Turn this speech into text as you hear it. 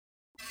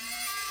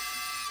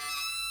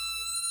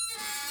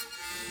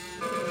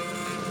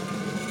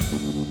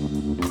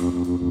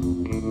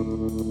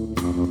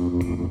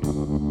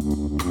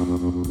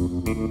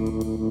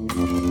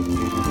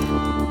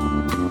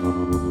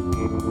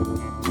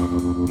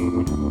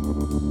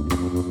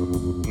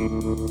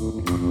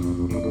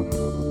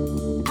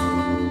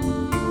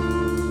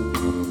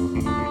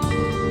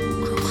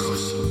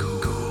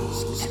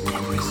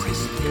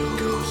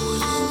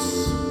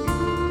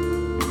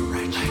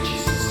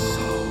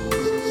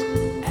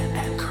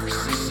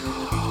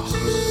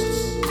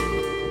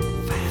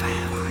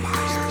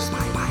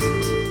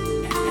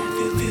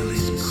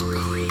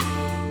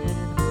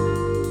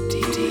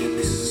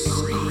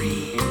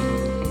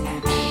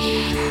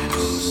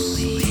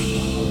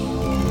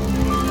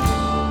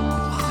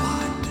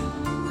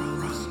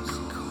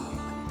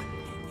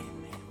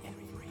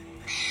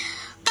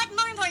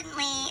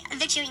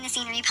Chewing the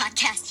Scenery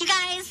podcast. You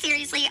guys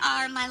seriously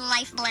are my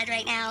lifeblood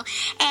right now.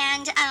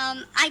 And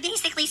I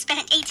basically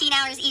spent 18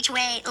 hours each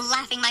way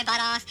laughing my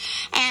butt off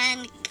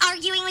and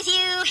arguing with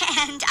you.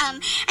 And I'm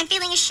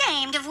feeling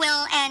ashamed of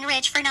Will and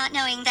Rich for not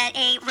knowing that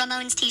a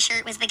Ramones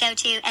t-shirt was the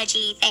go-to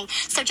edgy thing.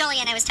 So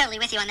Jolien, I was totally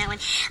with you on that one.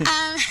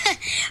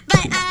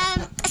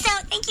 So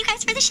thank you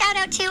guys for the shout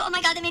out too. Oh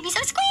my God, that made me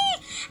so squee.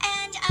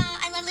 And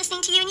I love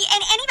listening to you.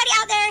 And anybody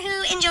out there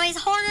who enjoys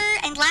horror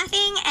and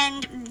laughing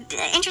and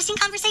interesting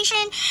conversation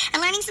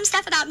and learning some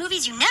stuff about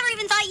movies you never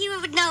even thought you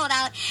would know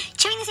about,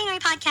 Chewing the Scenery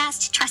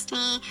podcast, trust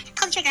me.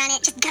 Pull the trigger on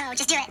it. Just go.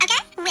 Just do it.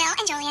 Okay? Will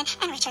and Jolien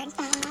and Richard.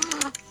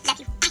 Love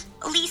you. Bye.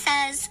 Lee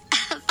says,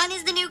 fun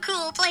is the new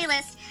cool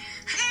playlist.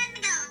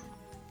 And go.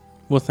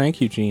 Well, thank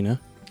you, Gina.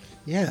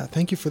 Yeah,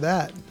 thank you for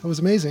that. That was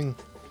amazing.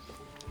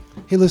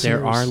 Hey, listeners.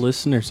 There are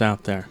listeners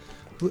out there.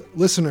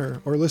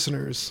 Listener or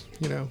listeners,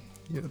 you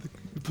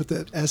put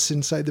that S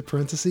inside the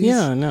parentheses.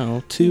 Yeah,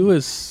 no. Two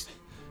is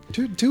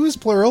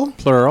plural.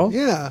 Plural.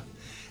 Yeah.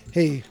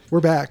 Hey,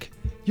 we're back.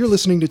 You're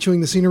listening to Chewing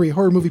the Scenery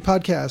Horror Movie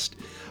Podcast.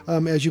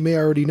 As you may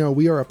already know,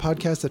 we are a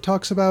podcast that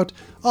talks about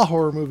a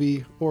horror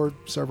movie or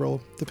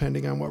several,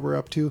 depending on what we're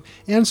up to,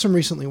 and some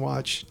recently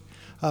watched.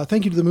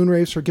 Thank you to the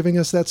Moonraves for giving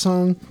us that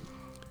song.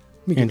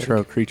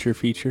 Intro Creature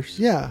Features.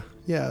 Yeah.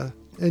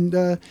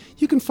 And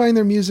you can find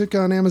their music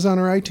on Amazon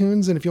or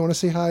iTunes. And if you want to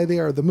say hi, they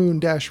are the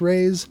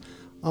Moon-Rays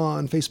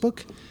on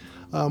Facebook.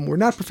 We're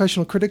not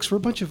professional critics. We're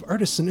a bunch of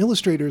artists and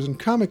illustrators and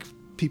comic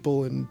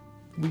people, and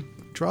we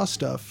draw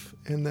stuff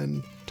and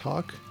then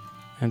talk.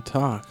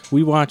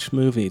 We watch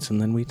movies and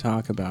then we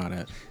talk about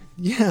it.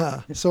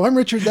 Yeah. So I'm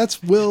Richard.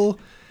 That's Will.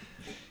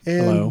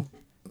 And hello.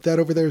 That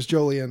over there is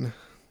Jolien.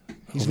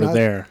 He's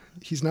there.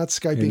 He's not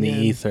Skyping in the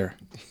ether.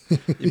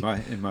 in my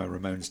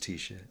Ramones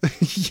t-shirt.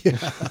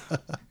 Yeah.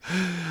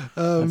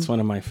 That's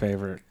one of my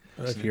favorite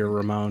of your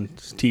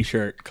Ramones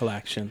t-shirt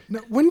collection.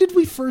 Now, when did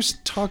we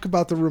first talk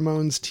about the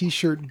Ramones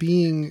t-shirt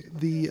being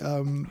the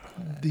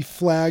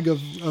flag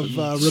of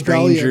rebellion?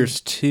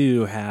 Strangers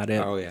 2 had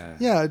it. Oh yeah.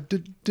 Yeah.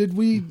 Did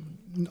we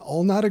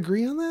all not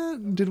agree on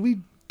that? Did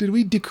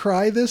we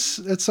decry this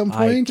at some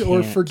point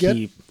or forget?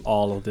 Keep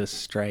all of this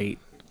straight.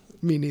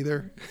 Me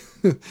neither.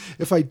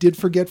 If I did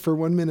forget for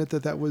 1 minute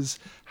that was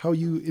how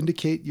you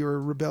indicate your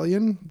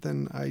rebellion,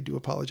 then I do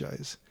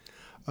apologize.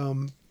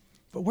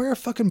 But wear a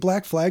fucking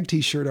Black Flag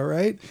t-shirt, all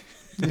right?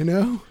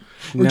 Or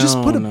just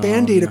put a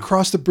Band-Aid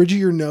across the bridge of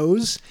your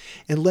nose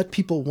and let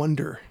people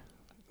wonder.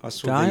 I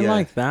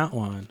like that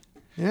one.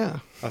 Yeah.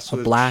 A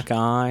black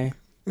eye.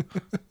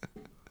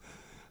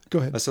 Go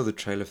ahead. I saw the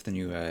trailer for the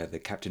new the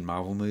Captain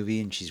Marvel movie,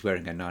 and she's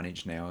wearing a Nine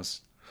Inch Nails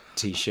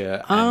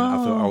t-shirt, and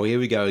I thought, here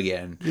we go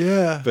again.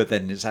 Yeah. But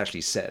then it's actually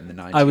set in the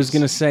 90s. I was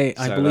going to say,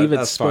 I believe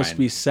it's supposed fine. to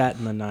be set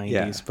in the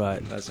 90s,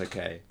 but that's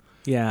okay.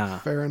 Yeah.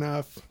 Fair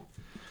enough.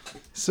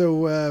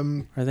 So,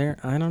 are there,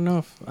 I don't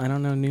know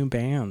new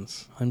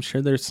bands. I'm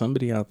sure there's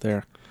somebody out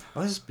there.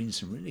 Well, there's been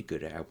some really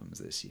good albums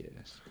this year.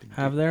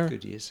 Have there?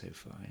 Good year so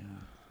far, yeah.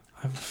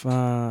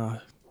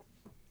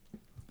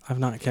 I've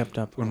not kept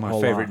up. One of my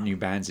favorite new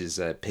bands is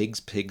Pigs.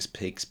 Is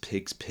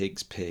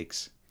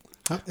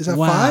that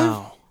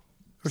 5?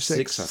 Or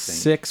 6? I think.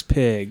 6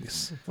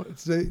 Pigs.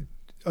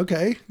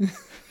 Okay.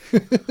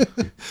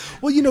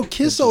 Well,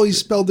 Kiss always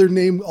spelled their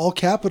name all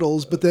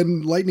capitals, but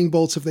then lightning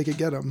bolts if they could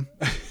get them.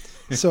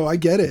 So I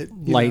get it.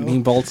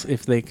 Lightning bolts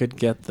if they could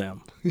get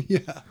them.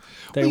 Yeah.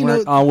 They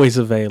weren't always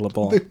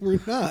available. They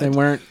were not. They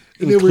weren't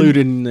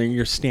included in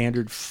your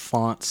standard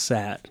font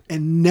set.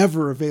 And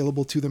never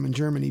available to them in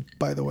Germany,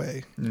 by the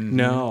way. Mm-hmm.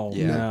 No.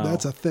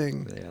 That's a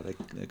thing. Yeah,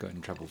 they got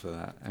in trouble for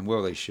that. And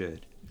well, they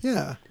should.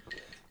 Yeah.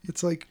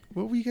 It's like,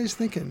 what were you guys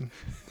thinking?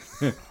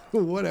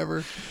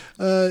 Whatever.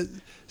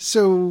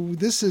 So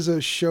this is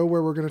a show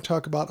where we're going to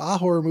talk about a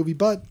horror movie,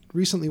 but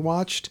recently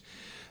watched.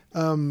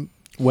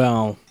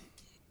 Well,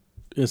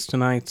 it's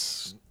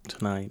tonight.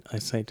 I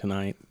say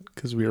tonight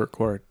because we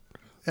record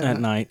at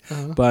night.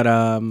 Uh-huh. But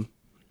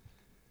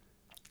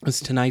is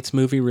tonight's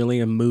movie really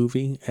a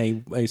movie,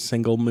 a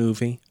single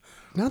movie?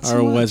 Not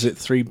so much. Was it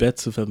 3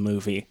 bits of a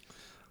movie?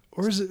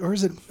 Or is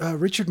it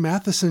Richard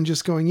Matheson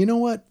just going, you know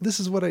what? This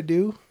is what I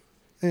do.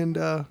 And,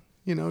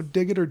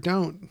 dig it or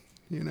don't,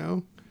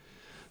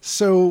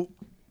 So,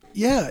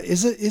 yeah,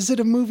 is it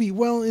a movie?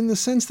 Well, in the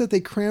sense that they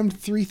crammed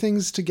 3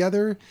 things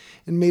together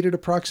and made it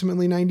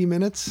approximately 90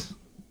 minutes,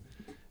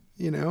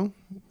 Yeah.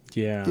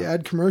 You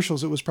add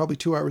commercials, it was probably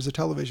 2 hours of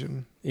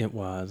television. It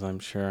was, I'm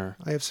sure.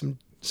 I have some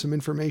some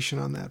information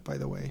on that, by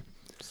the way.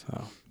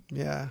 So,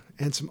 Yeah,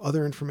 and some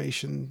other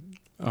information.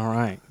 all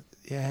right.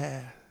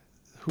 Yeah.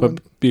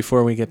 But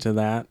before we get to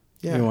that,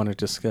 Yeah. you want to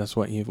discuss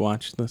what you've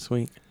watched this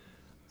week?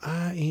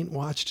 I ain't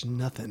watched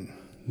nothing.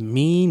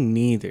 Me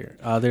neither,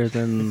 other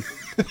than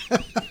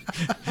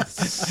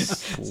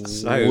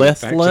So, back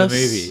to the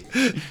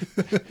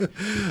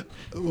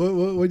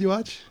movie. What'd you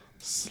watch?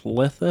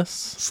 Slithus.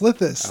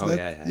 Slithus. Oh,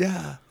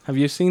 yeah. Have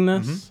you seen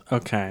this?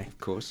 Okay. Of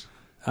course.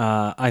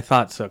 I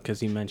thought so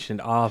because you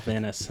mentioned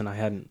Venice, and I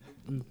hadn't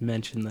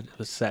mentioned that it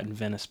was set in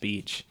Venice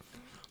Beach.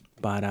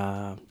 But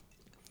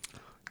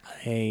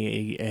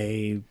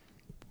a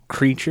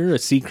creature, a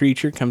sea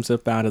creature, comes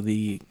up out of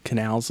the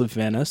canals of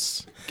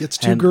Venice. Gets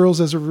two And girls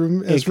as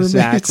roommates.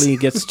 Exactly. He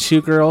gets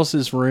two girls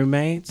as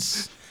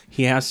roommates.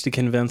 He has to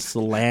convince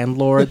the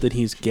landlord that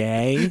he's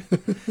gay.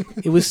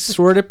 It was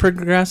sort of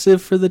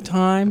progressive for the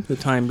time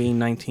being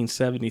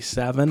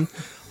 1977,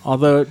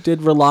 although it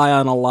did rely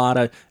on a lot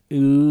of,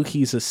 ooh,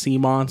 he's a sea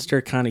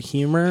monster kind of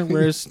humor,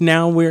 whereas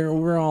now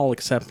we're all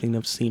accepting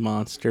of sea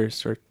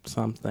monsters or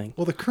something.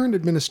 Well, the current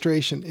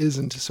administration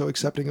isn't so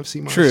accepting of sea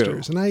True.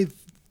 monsters. And I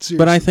seriously,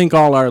 But I think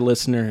all our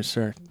listeners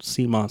are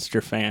sea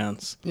monster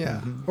fans. yeah,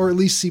 or at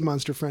least sea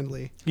monster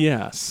friendly.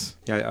 Yes.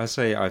 Yeah, I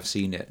say I've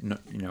seen it.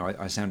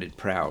 I sounded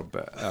proud,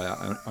 but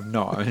I'm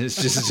not. I mean, it's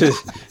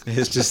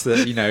just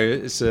that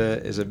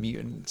it's a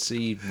mutant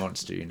sea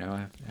monster.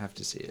 I have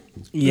to see it.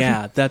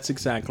 Yeah, that's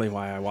exactly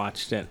why I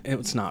watched it. It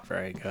was not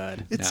very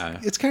good. It's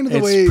kind of the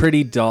It's way.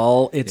 pretty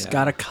dull. It's Yeah.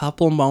 got a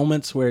couple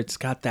moments where it's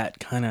got that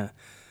kind of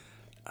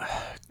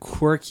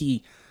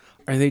quirky.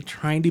 Are they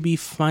trying to be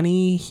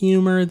funny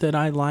humor that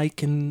I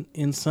like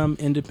in some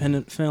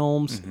independent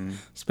films,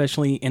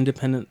 especially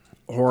independent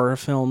horror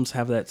films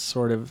have that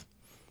sort of.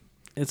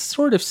 It's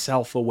sort of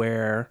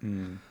self-aware,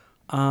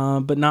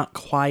 but not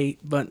quite.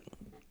 But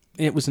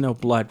it was no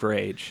blood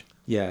rage.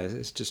 Yeah,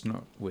 it's just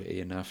not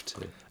witty enough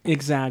to.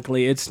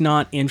 Exactly. It's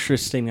not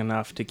interesting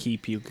enough to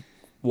keep you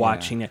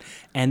watching it.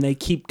 And they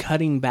keep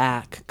cutting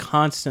back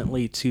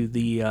constantly to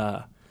the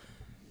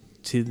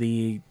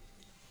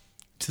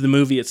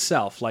movie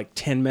itself, like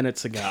 10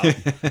 minutes ago.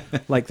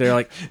 Like they're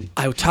like,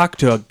 I talked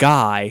to a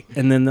guy,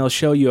 and then they'll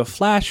show you a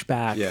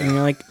flashback, Yeah. and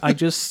you're like, I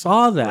just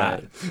saw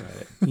that.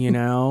 Right. You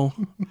know?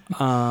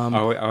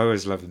 I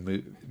always love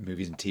the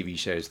movies and TV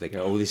shows. They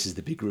go, "Oh, this is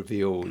the big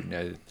reveal,"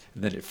 and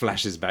then it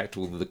flashes back to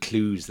all the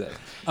clues that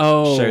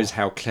shows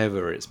how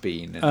clever it's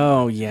been. And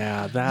Oh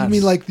yeah, that's You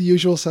mean like The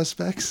Usual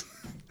Suspects?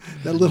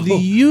 That little. The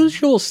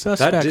Usual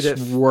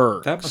Suspects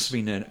works. That must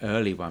have been an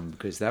early one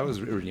because that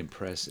was really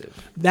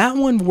impressive. That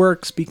one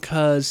works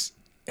because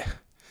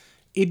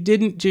it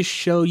didn't just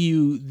show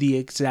you the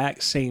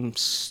exact same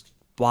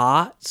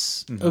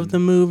spots of the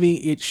movie.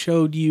 It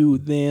showed you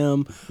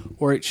them,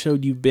 or it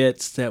showed you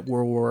bits that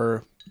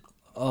were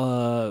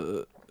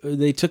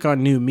they took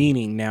on new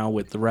meaning now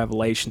with the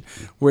revelation.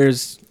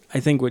 Whereas I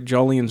think what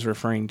Jolien's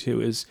referring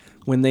to is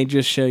when they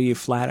just show you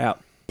flat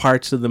out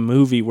parts of the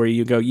movie where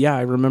you go, yeah,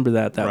 I remember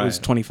that. That was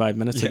 25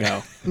 minutes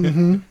ago.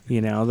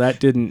 That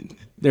didn't.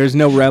 There's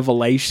no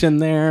revelation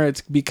there.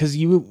 It's because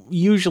you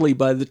usually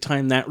by the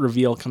time that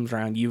reveal comes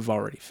around, you've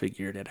already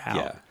figured it out.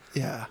 Yeah.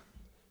 Yeah.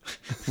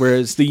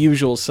 Whereas The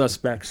Usual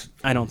Suspects,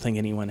 I don't think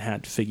anyone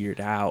had figured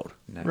out.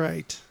 No.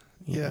 Right.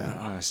 Yeah.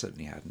 I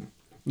certainly hadn't.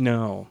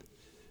 No.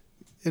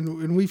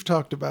 And we've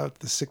talked about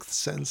The Sixth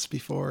Sense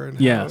before, and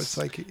how Yes. it's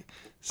like.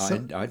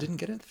 I didn't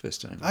get it the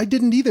first time. I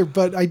didn't either,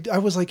 but I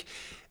was like,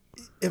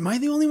 am I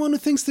the only one who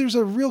thinks there's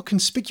a real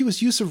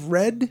conspicuous use of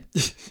red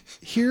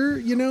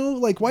here?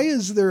 Like, why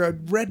is there a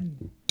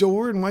red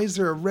door, and why is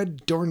there a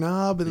red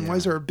doorknob, and why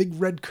is there a big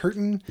red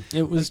curtain?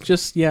 It was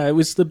just, it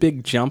was the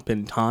big jump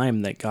in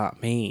time that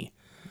got me.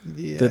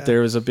 Yeah. That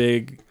there was a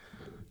big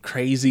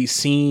crazy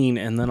scene,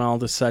 and then all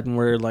of a sudden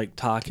we're like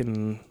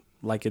talking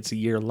like it's a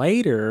year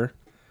later.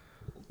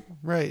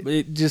 Right.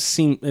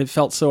 It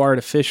felt so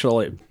artificial.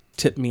 It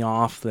tipped me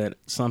off that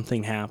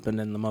something happened,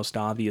 and the most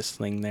obvious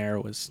thing there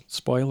was,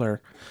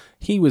 spoiler,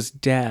 he was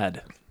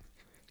dead.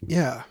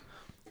 Yeah.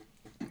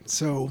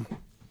 So,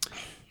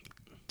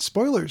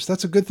 spoilers.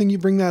 That's a good thing you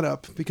bring that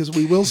up, because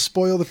we will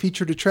spoil the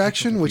featured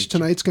attraction, which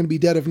tonight's going to be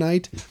Dead of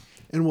Night,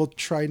 and we'll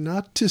try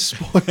not to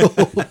spoil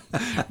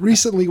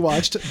recently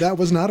watched. That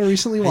was not a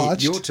recently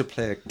watched. You ought to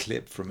play a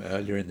clip from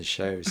earlier in the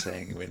show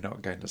saying we're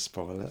not going to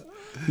spoil it.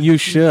 You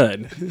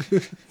should.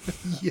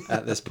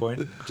 At this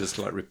point, just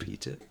like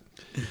repeat it.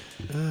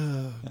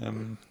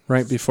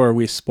 Right before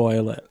we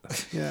spoil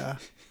it. Yeah.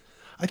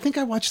 I think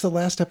I watched the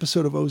last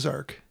episode of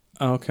Ozark.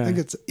 Okay. I think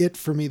it's it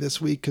for me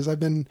this week, because I've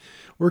been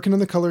working on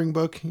the coloring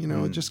book,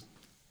 just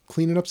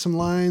cleaning up some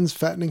lines,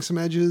 fattening some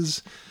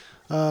edges,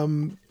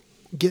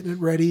 getting it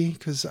ready,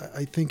 because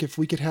I think if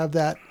we could have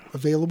that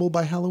available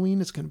by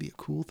Halloween, it's going to be a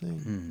cool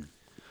thing.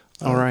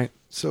 All right.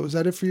 So is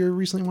that it for your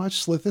recently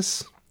watched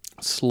Slithus?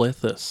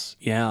 Slithus.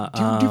 Yeah.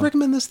 Do you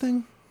recommend this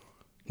thing?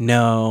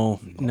 No.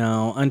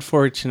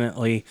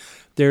 Unfortunately,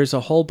 there's a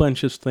whole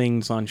bunch of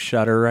things on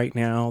Shudder right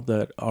now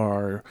that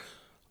are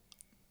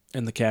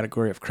in the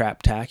category of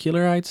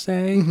craptacular, I'd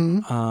say.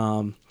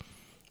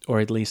 or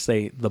at least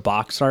the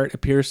box art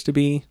appears to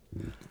be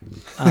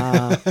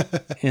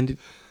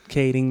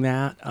indicating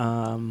that.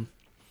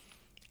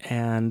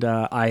 And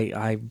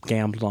I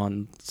gambled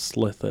on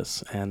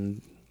Slithus,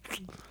 and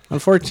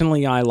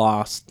unfortunately I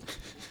lost.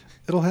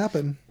 It'll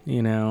happen.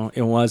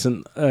 It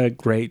wasn't a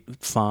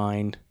great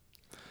find.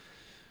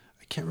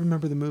 I can't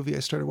remember the movie. I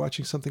started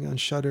watching something on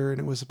Shudder, and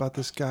it was about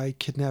this guy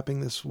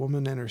kidnapping this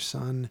woman and her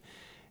son,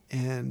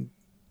 and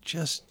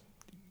just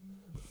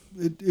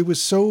it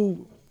was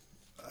so,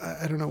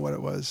 I don't know what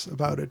it was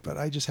about it, but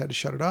I just had to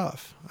shut it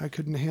off. I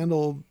couldn't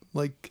handle,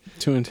 like,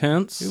 Too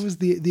intense? it was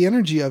the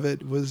energy of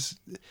it was.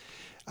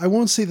 I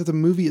won't say that the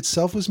movie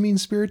itself was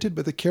mean-spirited,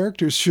 but the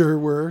characters sure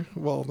were.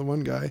 Well, the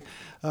one guy.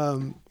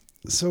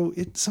 So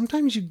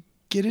sometimes you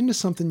get into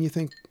something, you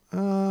think,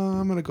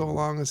 I'm going to go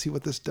along and see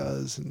what this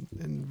does.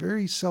 And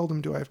very seldom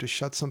do I have to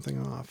shut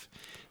something off.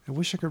 I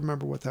wish I could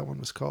remember what that one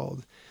was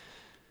called,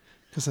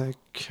 because I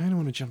kind of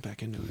want to jump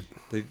back into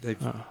it. They've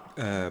got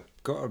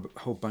a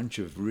whole bunch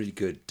of really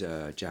good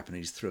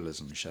Japanese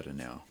thrillers on Shudder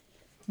now.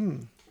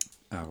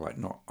 Like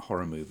not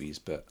horror movies,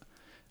 but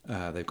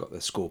they've got the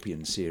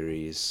Scorpion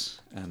series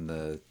and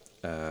the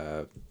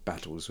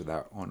Battles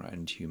Without Honor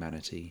and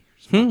Humanity.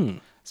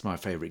 It's my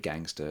favourite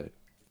gangster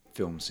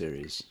film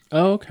series.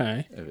 Oh,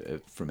 okay.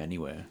 From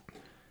anywhere.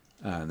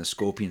 And the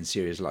Scorpion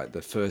series, like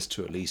the first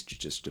two at least, are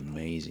just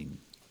amazing.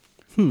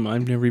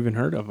 I've never even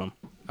heard of them.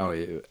 Oh,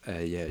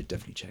 yeah,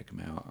 definitely check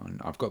them out.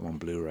 I've got them on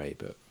Blu-ray,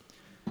 but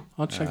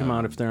I'll check them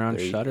out if they're on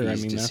Shudder. I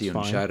easy mean, to that's see on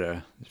fine.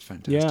 Shudder. It's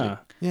fantastic.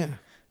 Yeah.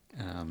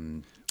 Yeah.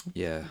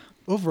 Yeah.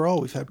 Overall,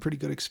 we've had pretty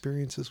good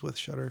experiences with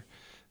Shudder,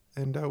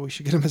 and we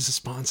should get them as a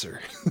sponsor.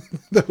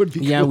 That would be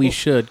cool. Yeah, we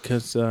should,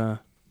 because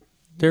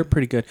they're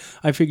pretty good.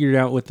 I figured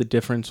out what the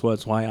difference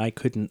was, why I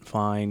couldn't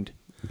find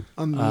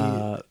On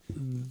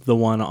the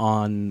one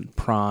on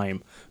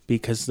Prime,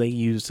 because they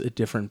use a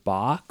different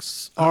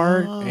box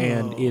art,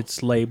 and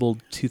it's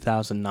labeled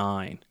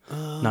 2009,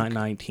 not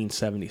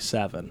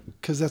 1977.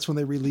 Because that's when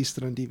they released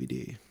it on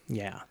DVD.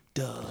 Yeah.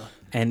 Duh.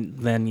 And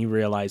then you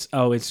realize,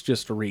 it's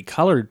just a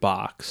recolored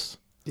box.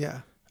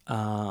 Yeah.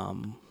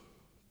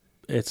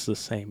 It's the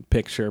same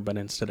picture, but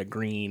instead of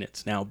green,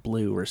 it's now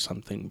blue or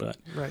something. But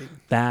Right.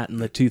 that and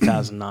the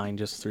 2009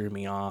 just threw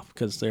me off,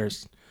 because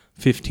there's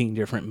 15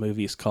 different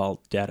movies called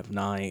Dead of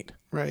Night,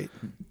 Right.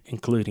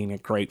 including a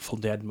Grateful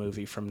Dead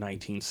movie from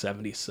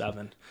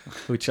 1977,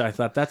 which I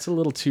thought, that's a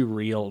little too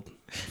real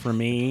for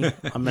me.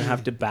 I'm going to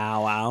have to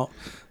bow out,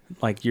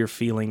 like you're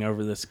feeling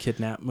over this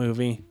kidnap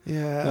movie.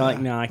 Yeah. They're like,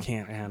 no, I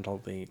can't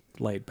handle the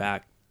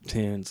laid-back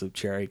tunes of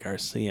Jerry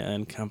Garcia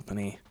and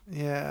company.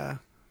 Yeah.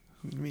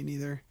 Me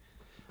neither.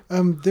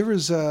 There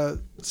was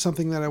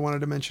something that I wanted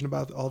to mention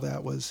about all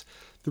that was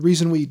the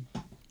reason we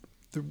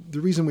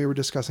were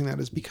discussing that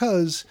is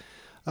because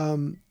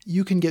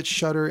you can get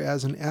Shudder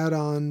as an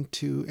add-on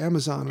to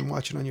Amazon and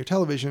watch it on your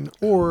television,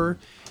 or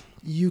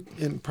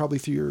and probably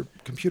through your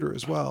computer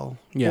as well.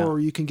 Yeah. Or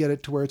you can get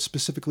it to where it's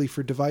specifically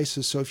for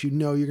devices. So if you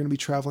know you're going to be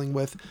traveling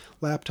with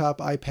laptop,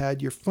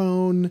 iPad, your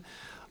phone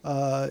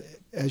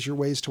as your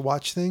ways to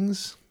watch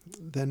things,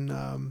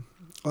 then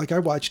like I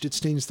watched It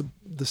Stains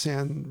the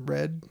Sand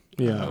Red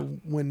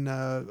when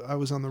I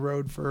was on the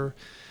road for,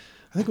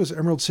 I think it was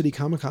Emerald City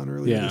Comic Con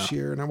earlier this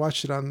year, and I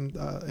watched it on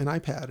an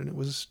iPad, and it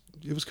was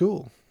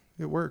cool.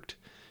 It worked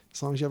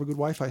as long as you have a good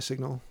Wi-Fi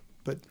signal.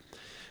 But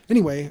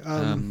anyway,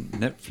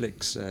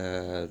 Netflix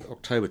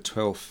October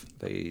 12th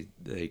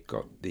they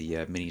got the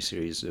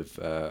miniseries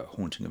of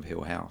Haunting of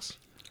Hill House.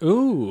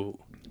 Ooh,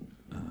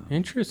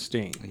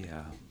 interesting.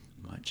 Yeah,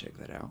 might check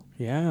that out.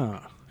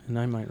 Yeah, and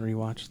I might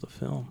rewatch the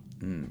film.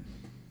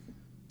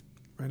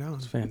 right on.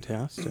 It's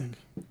fantastic.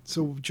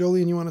 So,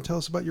 Jolien, you want to tell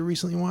us about your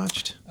recently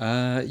watched?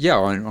 Yeah,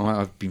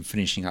 I've been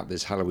finishing up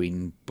this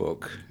Halloween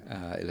book,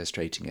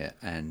 illustrating it,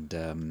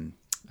 and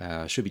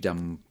should be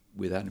done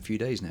with that in a few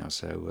days now,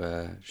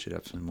 so should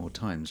have some more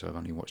time, so I've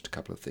only watched a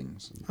couple of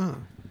things.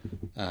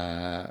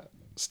 And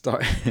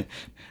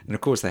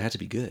of course they had to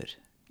be good,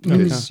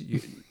 because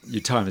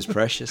your time is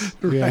precious.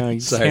 Yeah,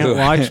 you can't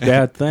watch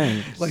bad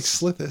things. Like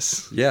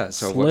Slithus. Yeah,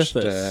 so I watched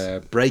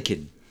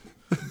Breakin'.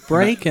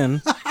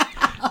 Breakin'?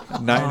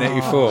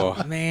 1984.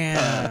 Oh,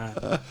 man.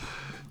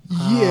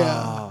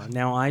 Yeah. Oh,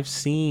 now I've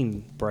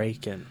seen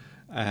Breakin'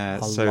 a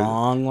So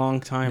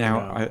long time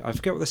now ago. I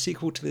forget what the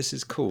sequel to this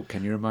is called.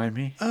 Can you remind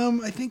me?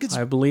 I think it's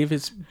I believe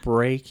it's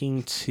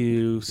Breaking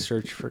to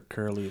Search for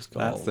Curly's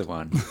Gold. That's the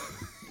one.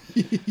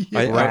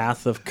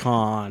 Wrath of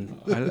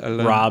Khan. I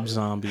learned- Rob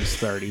Zombie's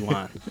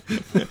 31.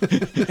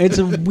 It's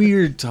a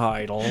weird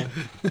title.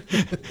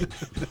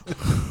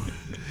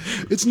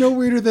 it's no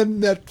weirder than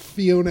that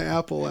Fiona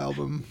Apple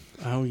album.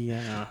 Oh,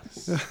 yeah.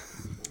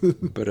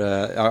 But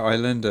I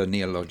learned a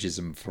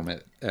neologism from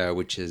it,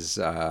 which is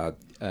snow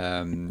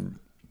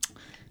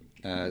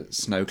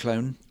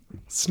clone.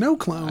 Snow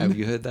Clone. Have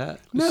you heard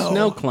that? No.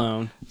 Snow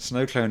Clone.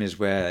 Snow clone is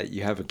where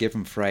you have a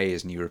given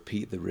phrase and you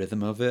repeat the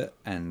rhythm of it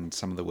and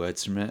some of the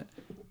words from it,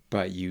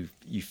 but you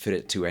fit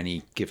it to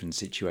any given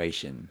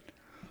situation.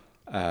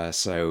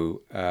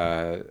 So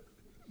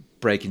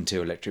Break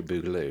Into Electric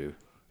Boogaloo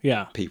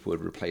Yeah. people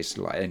would replace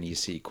like any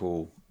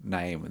sequel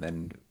name and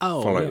then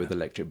Oh, follow yeah. it with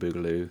Electric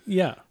Boogaloo.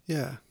 Yeah.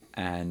 Yeah.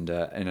 And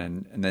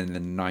then in the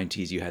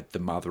 90s you had the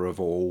mother of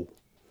all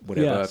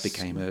whatever Yes.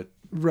 became a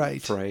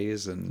Right.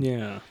 phrase, and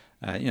Yeah.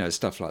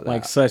 stuff like that.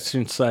 Like such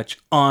and such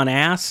on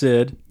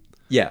acid.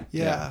 yeah.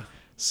 Yeah.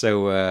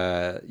 So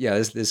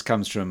this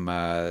comes from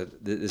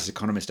this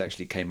economist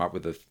actually came up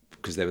with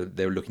because they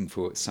were looking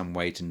for some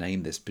way to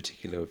name this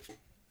particular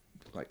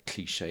like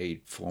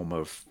cliched form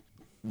of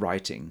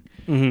writing,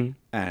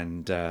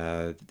 and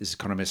this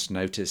economist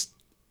noticed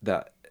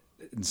that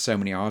in so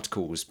many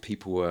articles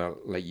people were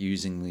like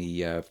using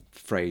the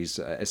phrase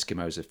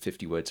Eskimos are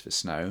 50 words for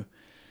snow,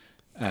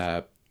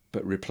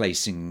 but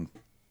replacing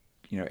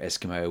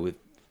Eskimo with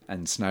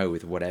and snow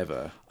with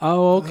whatever.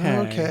 Oh, okay.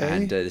 Okay.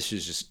 And this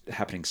was just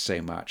happening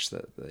so much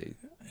that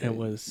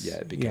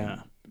it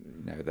became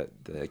that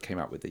they came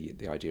up with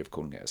the idea of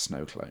calling it a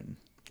snow clone.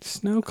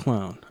 Snow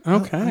clone.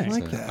 Okay. I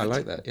like that. I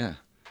like that. Yeah.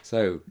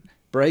 So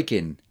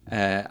Breakin',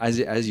 as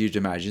you'd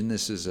imagine,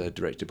 this is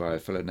directed by a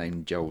fellow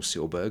named Joel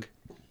Silberg.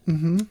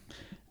 Mm-hmm.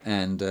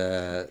 And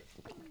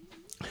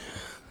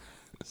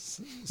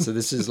so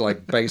this is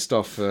like based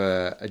off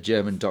a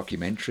German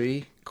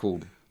documentary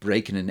called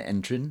Breakin' and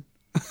Entrin'.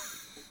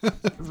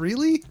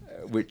 Really?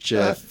 Which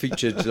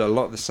featured a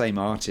lot of the same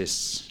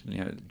artists,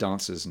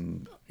 dancers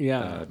and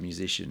Yeah.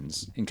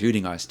 musicians,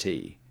 including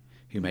Ice-T,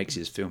 who makes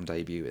his film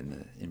debut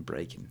in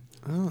Breakin'.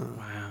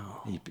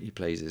 Wow. He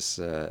plays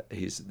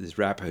this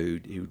rapper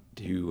who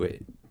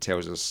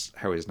tells us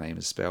how his name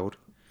is spelled,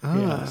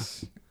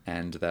 Yes.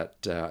 and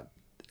that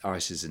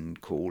ice is in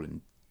cool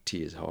and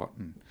tea is hot.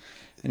 And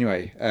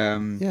anyway,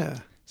 Yeah.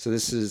 so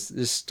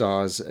this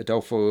stars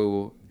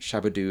Adolfo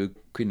Shabadoo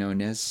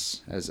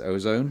Quinones as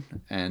Ozone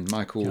and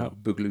Michael Yep.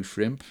 Boogaloo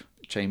Shrimp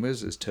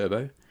Chambers as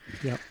Turbo,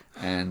 Yep.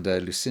 and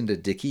Lucinda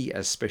Dickey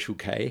as Special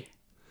K.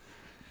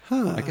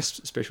 Huh. I guess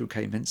Special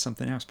K meant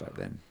something else back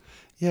then.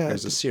 Yeah. It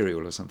was a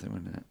cereal or something,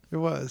 wasn't it? It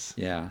was.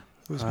 Yeah.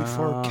 It was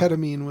before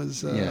ketamine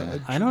was. Yeah.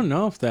 I don't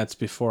know if that's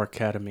before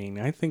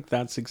ketamine. I think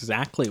that's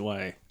exactly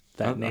why I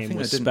that name think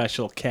was I didn't-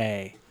 Special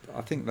K.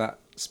 I think that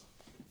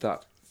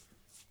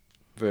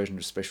version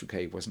of Special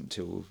K wasn't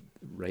until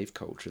rave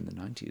culture in the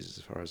 90s,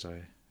 as far as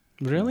I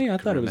Really? I can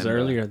thought it was remember.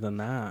 earlier than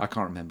that. I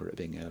can't remember it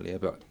being earlier,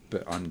 but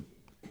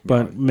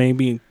But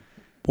maybe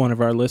one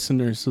of our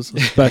listeners is a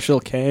Special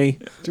K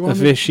Do you want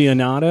me-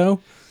 aficionado.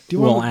 Do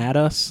you Will want me- add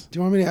us. Do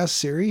you want me to ask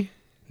Siri?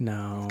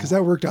 No. Because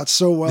that worked out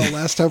so well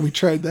last time we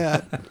tried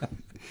that.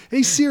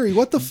 Hey Siri,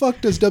 what the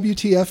fuck does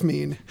WTF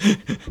mean?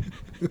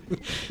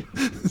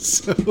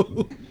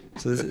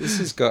 So this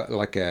has got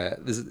like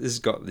this has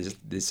got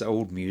this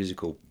old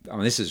musical. I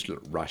mean, this is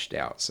rushed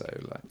out, so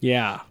like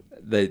Yeah.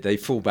 they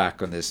fall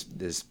back on this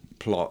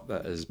plot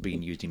that has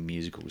been used in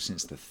musicals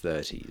since the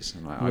 30s,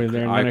 and Where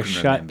they're I gonna can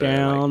shut remember,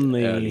 down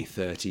like, the- early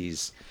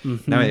 30s.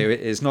 No,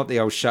 it's not the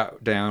old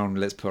shut down,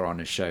 let's put on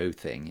a show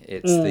thing.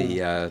 It's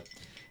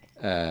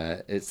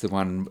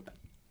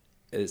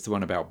the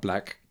one about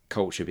black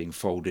culture being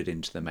folded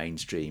into the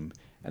mainstream,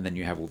 and then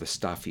you have all the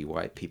stuffy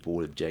white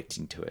people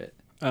objecting to it.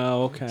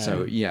 Oh, okay.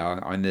 So yeah,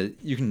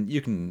 you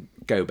can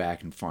go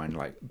back and find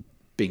like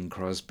Bing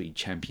Crosby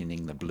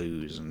championing the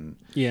blues, and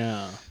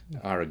yeah.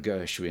 Ira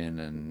Gershwin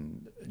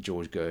and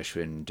George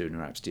Gershwin doing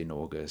Rhapsody in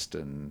August,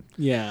 and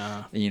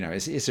Yeah.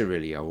 it's a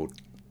really old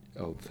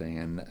thing,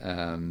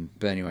 and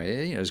but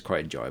anyway, it's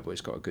quite enjoyable.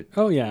 It's got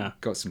Oh, yeah.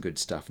 got some good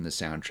stuff in the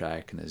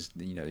soundtrack, and there's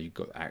you've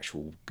got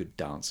actual good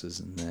dancers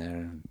in there,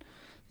 and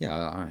yeah,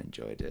 I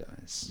enjoyed it.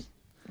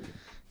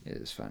 It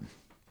was fun,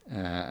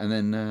 and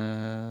then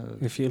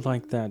If you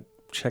like that,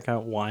 check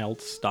out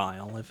Wild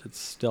Style if it's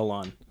still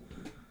on.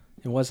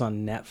 It was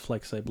on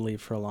Netflix, I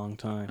believe, for a long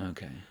time.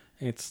 okay,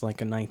 It's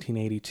like a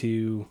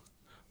 1982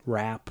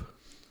 rap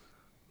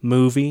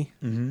movie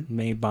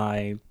made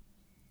by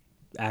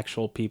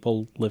actual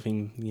people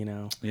living,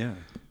 yeah,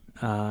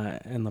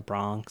 in the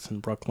Bronx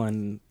and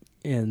Brooklyn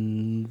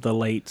in the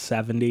late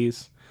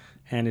 70s.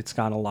 And it's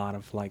got a lot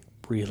of like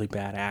really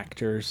bad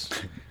actors.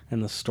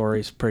 And the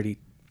story's pretty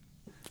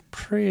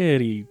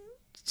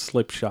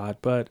slipshod,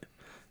 but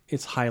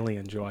it's highly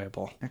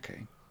enjoyable,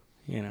 okay,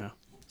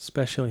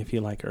 especially if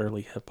you like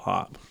early hip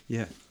hop.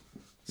 yeah.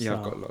 Yeah,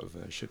 I've So- got a lot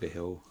of Sugar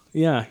Hill.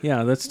 Yeah,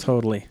 that's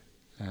totally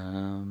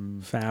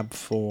Fab. Fab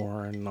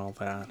 4 and all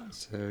that.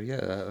 So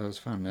yeah, that was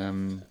fun.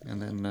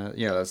 And then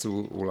that's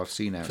all I've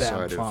seen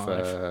outside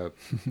of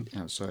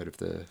outside of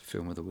the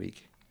film of the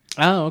week.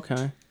 Oh,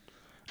 okay.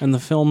 And the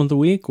film of the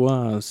week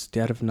was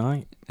Dead of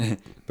Night.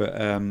 But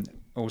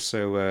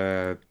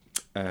also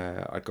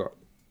I got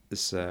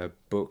this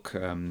book,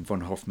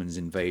 Von Hoffman's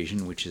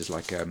Invasion, which is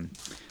like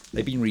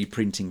they've been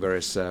reprinting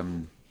various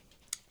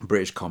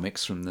British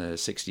comics from the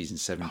 60s and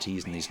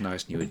 70s in these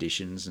nice new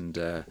editions, and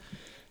a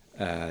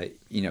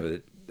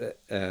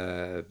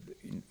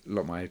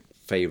lot of my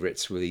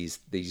favourites were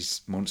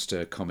these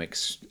monster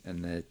comics,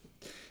 and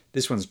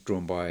this one's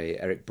drawn by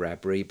Eric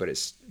Bradbury, but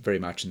it's very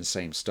much in the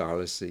same style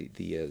as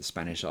the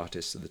Spanish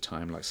artists of the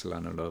time, like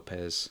Solano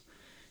Lopez.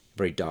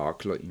 Very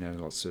dark,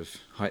 lots of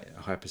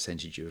high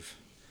percentage of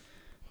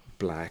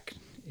black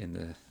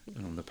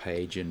on the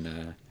page,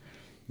 and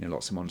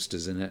lots of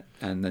monsters in it.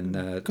 And then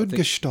Good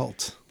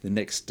gestalt. the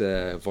next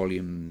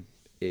volume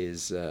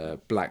is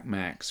Black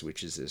Max,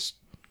 which is this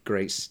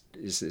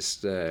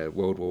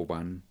World War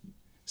One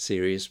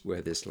series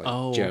where this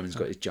German's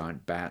got his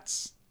giant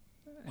bats.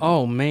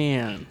 Oh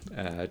man!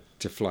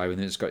 To fly with,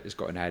 and it's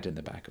got an ad in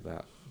the back of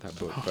that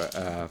book.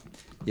 But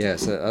yeah,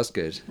 so that's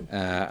good.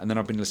 And then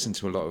I've been listening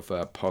to a lot of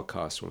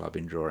podcasts while I've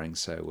been drawing.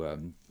 So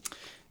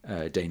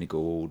Dana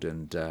Gould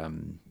and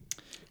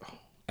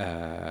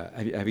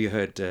have you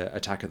heard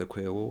Attack of the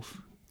Queer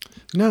Wolf?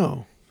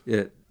 No.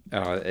 Yeah,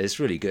 it's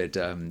really good.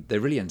 They're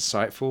really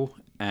insightful,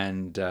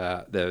 and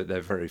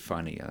they're very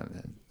funny.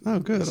 Oh,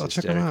 good. I'll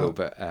check them out.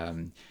 But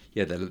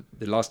yeah, the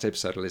last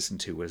episode I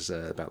listened to was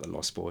about the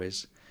Lost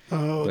Boys.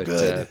 Oh, but,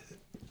 good.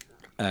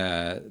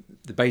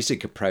 The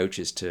basic approach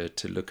is to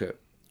look at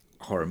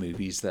horror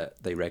movies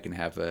that they reckon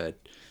have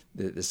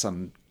there's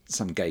some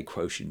gay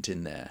quotient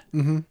in there.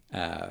 Mm-hmm.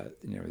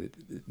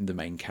 The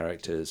main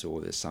characters,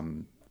 or there's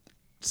some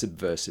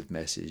subversive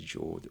message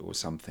or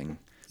something,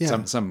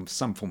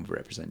 some form of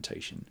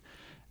representation,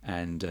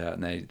 and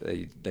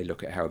they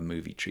look at how the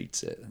movie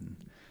treats it, and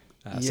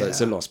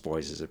so Lost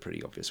Boys is a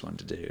pretty obvious one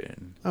to do.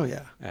 And oh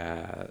yeah.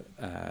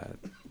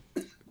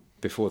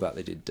 Before that,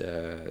 they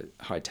did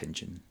High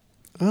Tension.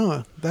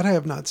 Oh, that I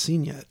have not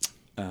seen yet.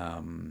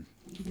 Turn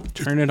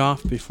it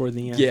off before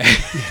the end. Yeah.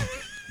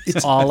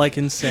 It's all I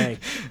can say.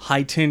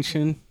 High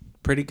Tension,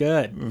 pretty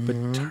good,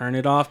 but turn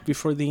it off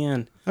before the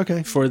end.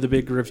 Okay. For the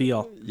big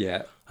reveal.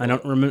 Yeah. I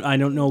don't remember. I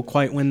don't know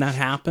quite when that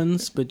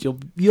happens, but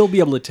you'll be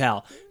able to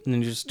tell, and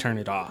then just turn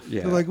it off.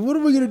 Yeah. They're like, what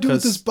are we gonna do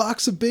with this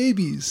box of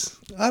babies?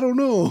 I don't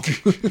know.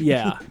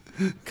 Yeah,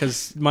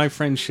 because my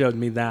friend showed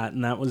me that,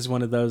 and that was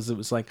one of those that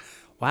was like,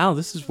 wow,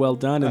 this is well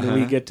done, and then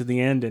we get to the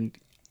end, and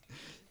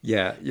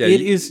yeah,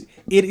 it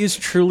is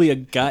truly a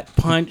gut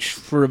punch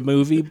for a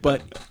movie,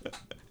 but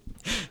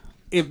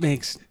it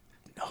makes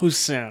no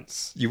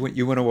sense. You want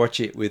to watch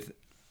it with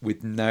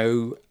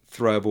no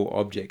throwable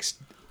objects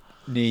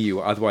near you,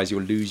 otherwise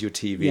you'll lose your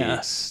TV.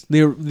 Yes,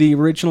 the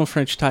original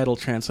French title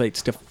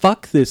translates to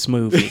 "fuck this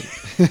movie."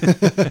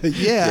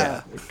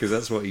 Yeah, because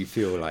that's what you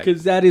feel like.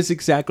 Because that is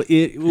exactly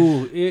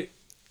it.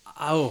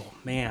 Oh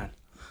man,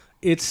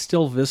 it's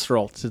still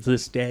visceral to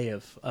this day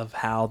of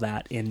how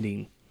that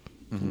ending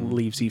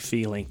leaves you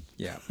feeling.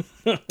 Yeah.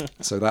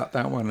 So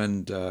that one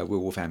and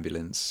Werewolf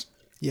Ambulance.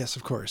 Yes,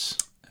 of course.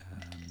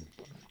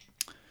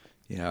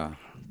 Yeah,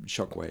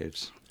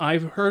 Shockwaves.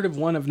 I've heard of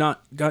one. I've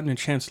not gotten a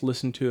chance to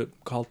listen to it,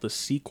 called The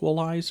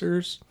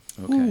Sequelizers.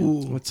 Okay.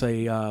 Ooh. It's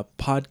a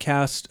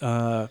podcast.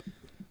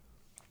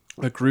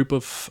 A group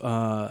of,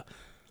 I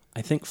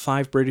think,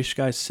 5 British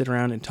guys sit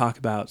around and talk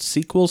about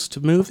sequels to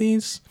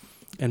movies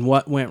and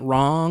what went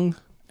wrong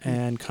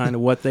and kind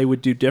of what they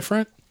would do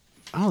different.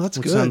 Oh, that's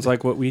Which good. sounds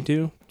like what we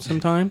do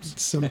sometimes.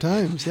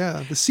 Sometimes,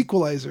 yeah. The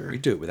Sequelizer. We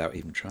do it without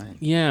even trying.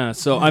 Yeah,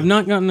 so I've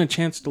not gotten a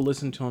chance to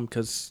listen to them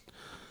because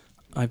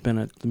I've been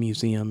at the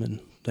museum and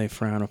they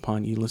frown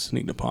upon you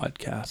listening to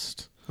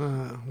podcasts.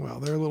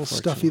 Well, they're a little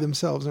stuffy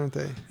themselves, aren't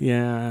they?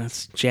 Yeah,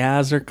 it's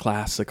jazz or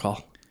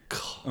classical.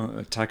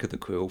 Attack of the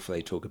Quill,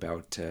 they talk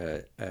about,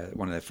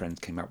 one of their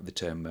friends came up with the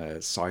term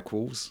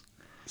cycles,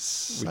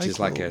 which is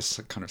like a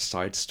kind of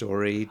side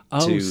story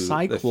to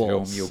the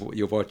film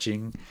you're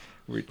watching,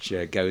 which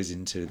goes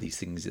into these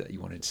things that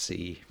you wanted to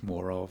see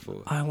more of.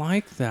 I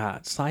like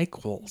that.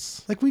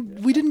 Cycles. Like we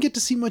didn't get to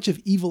see much of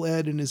Evil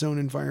Ed in his own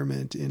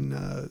environment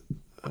in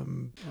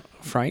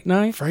Fright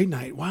Night? Fright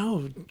Night.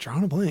 Wow,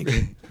 drawing a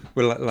blank.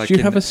 Well, like you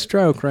have a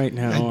stroke right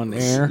now on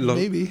air.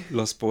 Maybe.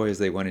 Lost Boys,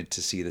 they wanted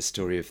to see the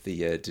story of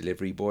the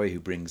delivery boy who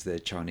brings their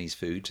Chinese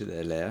food to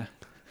their lair.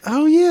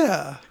 Oh,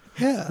 yeah.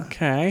 Yeah.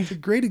 Okay. It's a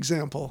great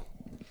example.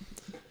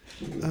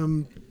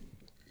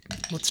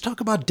 Let's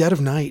talk about Dead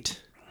of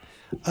Night.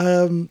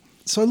 So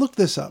I looked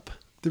this up.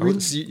 So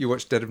you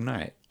watched Dead of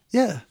Night?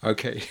 Yeah.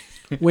 Okay.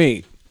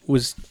 Wait,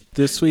 was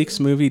this week's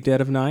movie Dead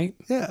of Night?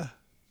 Yeah.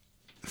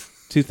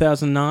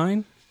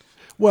 2009?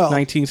 Well,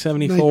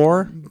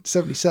 1974?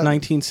 77.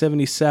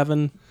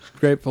 1977,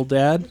 Grateful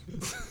Dead?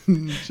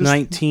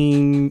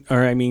 2011?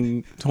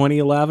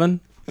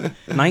 1911?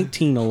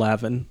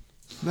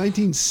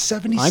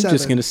 1977. I'm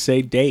just going to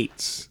say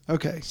dates.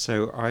 Okay.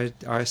 So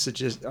I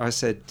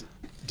said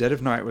Dead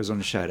of Night was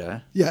on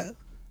Shudder. Yeah.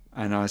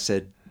 And I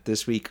said,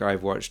 this week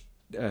I've watched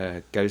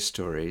Ghost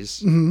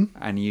Stories. Mm-hmm.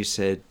 And you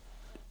said,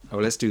 oh,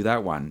 let's do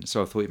that one.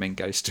 So I thought you meant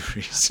Ghost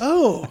Stories.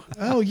 Oh,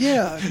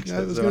 yeah. So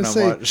I was going to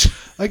say,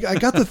 I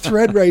got the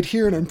thread right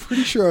here, and I'm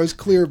pretty sure I was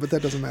clear, but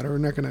that doesn't matter. We're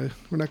not gonna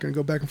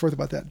go back and forth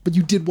about that. But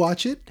you did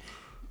watch it,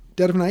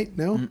 Dead of Night?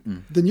 No.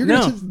 Mm-mm. Then you're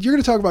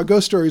gonna talk about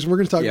Ghost Stories, and we're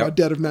gonna talk about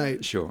Dead of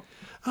Night. Sure.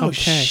 Oh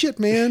Okay. shit,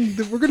 man!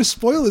 We're gonna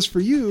spoil this for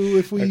you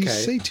if we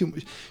say too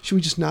much. Should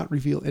we just not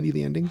reveal any of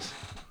the endings?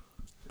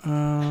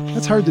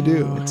 That's hard to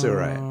do. It's all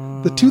right.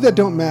 The two that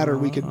don't matter,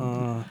 we could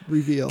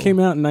reveal. Came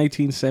out in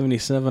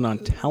 1977 on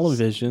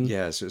television.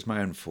 Yeah, so it's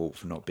my own fault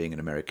for not being an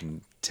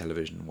American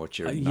television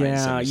watcher. In Yeah,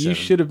 1977. you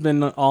should have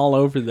been all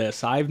over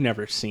this. I've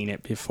never seen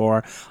it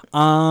before.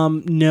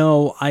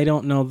 No, I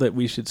don't know that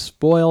we should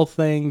spoil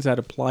things out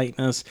of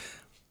politeness,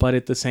 but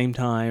at the same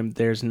time,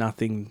 there's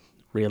nothing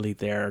really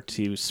there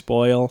to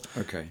spoil.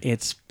 Okay.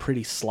 It's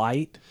pretty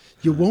slight.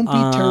 You won't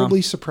be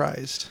terribly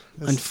surprised.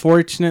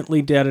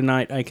 Unfortunately, Dead of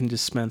Night I can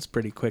dispense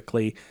pretty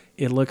quickly.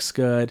 It looks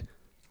good.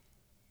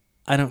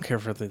 I don't care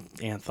for the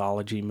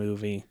anthology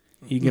movie.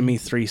 You give me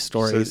 3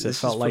 stories. So this It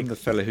felt is like from the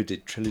fellow who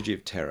did Trilogy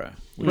of Terror,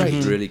 which Right.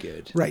 was really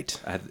good. Right.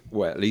 At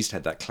least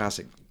had that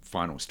classic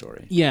final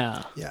story.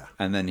 yeah. Yeah.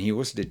 And then he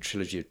also did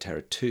Trilogy of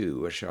Terror 2,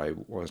 which I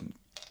wasn't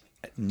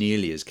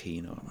nearly as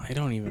keen on. I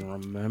don't even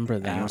remember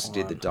that. And he also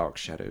did the one. Dark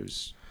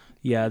Shadows.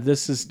 Yeah,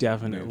 this is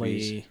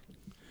definitely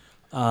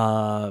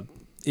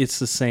it's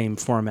the same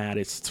format.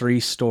 It's 3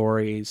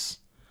 stories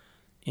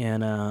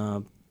in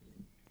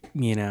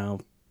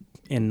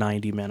in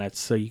 90 minutes,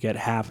 so you get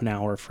half an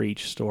hour for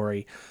each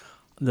story.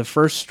 The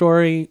first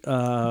story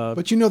But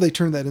they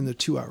turned that into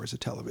 2 hours of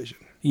television.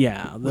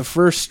 the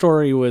first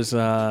story was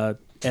Ed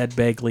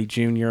Begley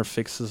Jr.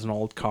 fixes an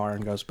old car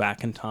and goes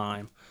back in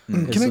time.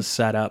 It's Can I- a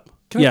setup.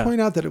 Can I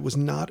point out that it was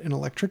not an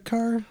electric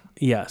car?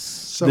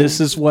 Yes. This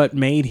is what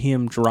made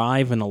him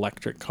drive an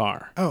electric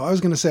car. Oh, I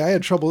was going to say I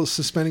had trouble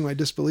suspending my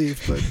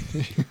disbelief, but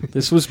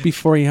This was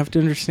before, you have to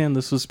understand,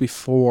 this was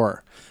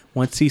before.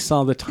 Once he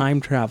saw the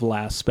time travel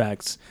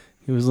aspects,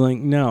 he was like,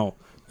 no,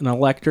 an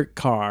electric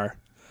car.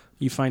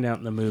 You find out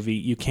in the movie,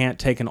 you can't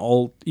take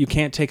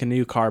a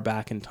new car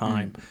back in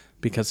time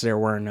because there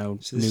were no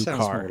So this new sounds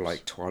cars. more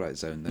like Twilight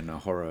Zone than a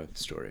horror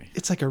story.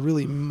 it's like a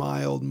really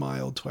mild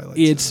Twilight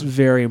It's Zone.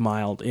 very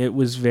mild. It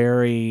was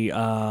very,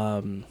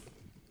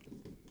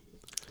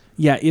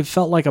 it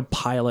felt like a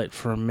pilot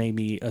for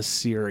maybe a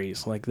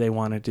series. Like they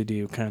wanted to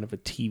do kind of a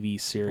TV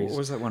series. What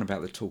was that one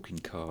about the talking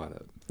car?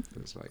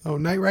 That was like. Oh,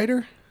 Knight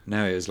Rider?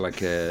 No, it was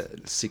like a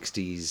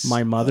 60s.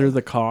 My Mother,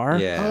 the Car?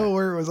 Yeah. Oh,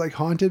 where it was like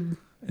haunted?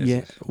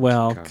 Yeah,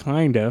 well, Car.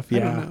 kind of, I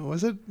yeah. don't know.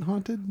 Was it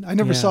haunted? I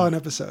never Yeah. saw an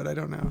episode. I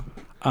don't know.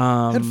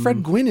 It had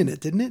Fred Gwynn in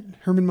it, didn't it?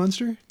 Herman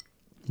Munster?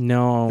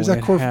 No, Or is that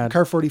it car, had,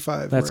 car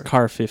 45? that's or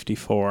Car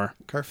 54.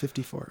 Car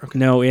 54. Okay.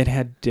 No, it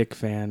had Dick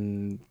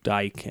Van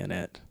Dyke in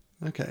it.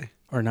 Okay.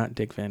 Or not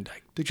Dick Van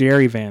Dyke.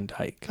 Jerry Van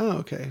Dyke. Oh,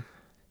 okay.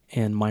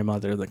 And My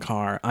Mother, the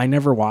Car. I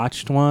never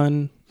watched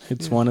one.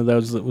 It's one of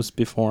those that was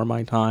before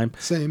my time.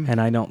 Same.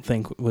 And I don't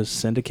think it was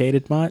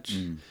syndicated much.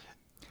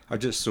 I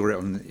just saw it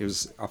on.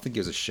 I think it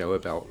was a show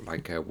about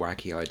like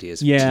wacky ideas.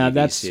 For Yeah, TV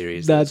that's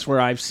series. that's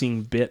where I've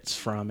seen bits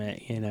from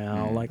it,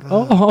 like,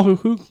 oh,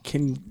 who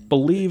can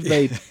believe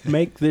they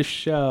make this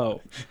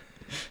show?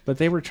 But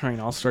they were trying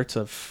all sorts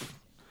of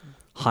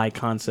high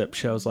concept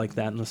shows like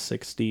that in the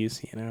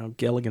 60s,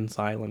 Gilligan's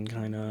Island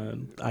kind of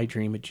I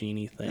Dream of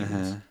Jeannie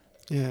things.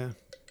 Yeah.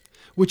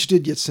 Which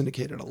did get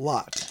syndicated a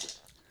lot.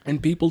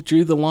 And people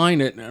drew the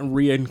line at a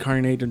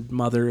reincarnated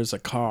mother as a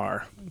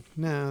car.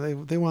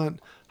 No, they want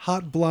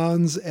hot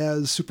blondes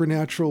as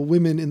supernatural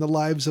women in the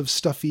lives of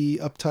stuffy,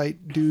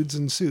 uptight dudes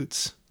in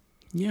suits.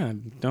 Yeah,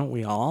 don't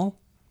we all?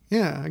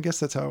 Yeah, I guess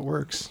that's how it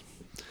works.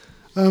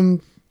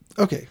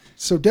 Okay,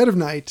 so Dead of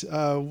Night.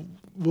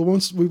 We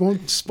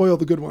won't spoil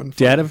the good one.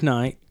 Dead of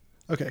Night,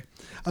 Okay.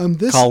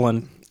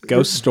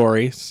 Ghost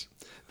Stories,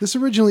 This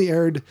originally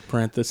aired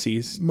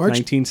parentheses, March-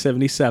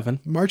 1977.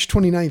 March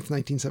 29th,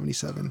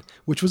 1977,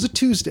 which was a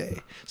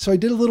Tuesday. So I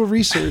did a little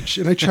research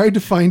and I tried to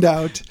find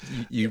out.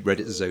 You read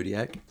it,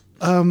 Zodiac.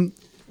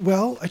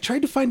 Well, I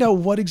tried to find out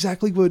what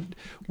exactly would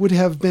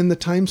have been the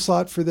time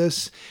slot for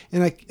this,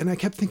 and I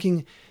kept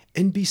thinking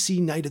NBC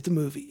Night at the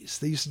Movies.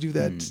 They used to do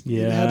that.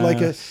 It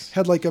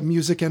had like a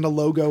music and a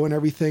logo and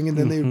everything, and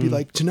then they would be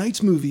like,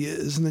 tonight's movie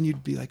is, and then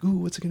you'd be like, ooh,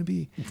 what's it going to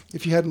be?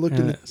 If you hadn't looked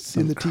in the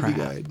some TV crap.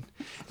 guide,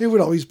 it would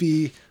always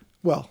be,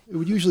 it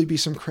would usually be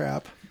some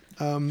crap.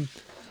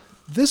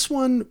 This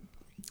one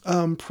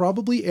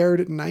probably aired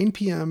at 9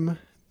 p.m.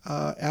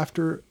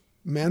 After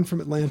Man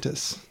from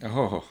Atlantis.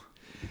 Oh,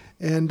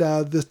 And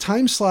the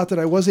time slot that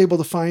I was able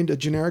to find, a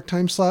generic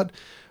time slot,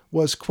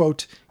 was,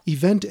 quote,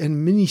 event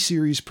and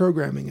miniseries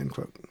programming, end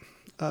quote.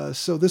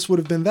 So this would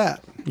have been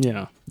that.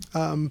 Yeah.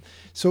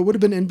 So it would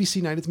have been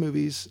NBC Night at the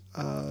Movies.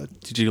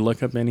 Did you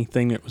look up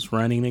anything it was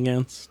running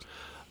against?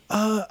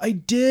 I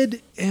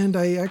did, and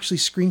I actually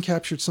screen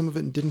captured some of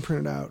it and didn't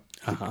print it out.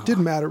 It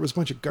didn't matter. It was a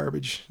bunch of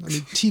garbage. I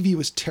mean, TV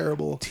was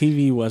terrible.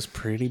 TV was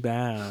pretty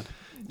bad.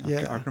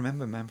 Yeah. I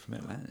remember Man from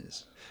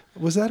Atlantis.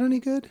 Was that any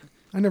good?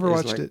 I never It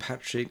was watched like it.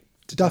 Patrick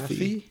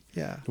Duffy.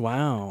 Yeah.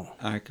 Wow.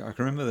 I can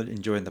remember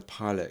enjoying the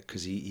pilot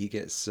because he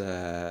gets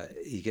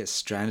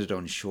stranded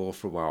on shore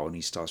for a while and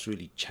he starts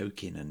really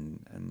choking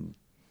and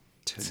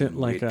Is turning it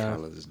like weird a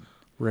colours.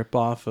 rip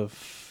off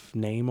of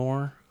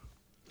Namor?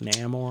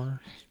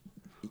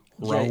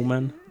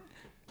 Roman?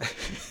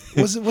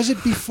 Was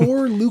it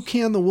before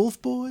Lucan the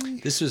Wolf Boy?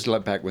 This was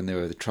like back when they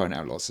were trying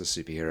out lots of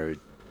superhero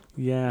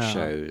Yeah.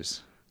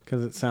 shows.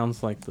 Because it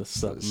sounds like the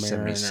So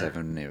Submariner.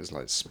 77, it was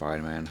like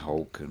Spider-Man,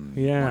 Hulk, and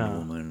Yeah. Wonder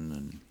Woman,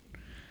 and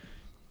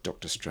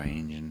Doctor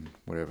Strange and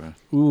whatever.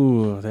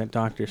 Ooh, that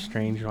Doctor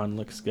Strange one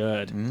looks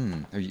good.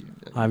 Have you,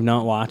 I've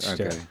not watched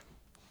okay. it.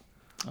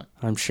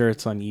 I'm sure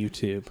it's on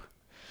YouTube.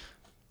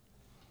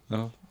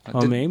 No.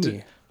 Oh,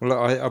 maybe. Well,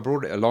 I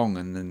brought it along,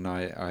 and then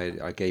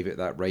I gave it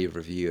that rave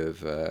review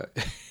of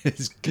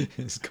it's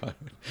kind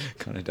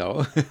of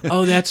dull.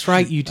 Oh, that's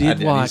right. You did and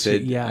he watch said-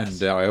 it.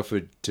 Yes. And I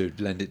offered to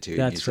lend it to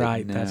you. and you That's said,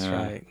 right. "No." That's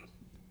right.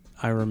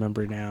 I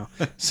remember now.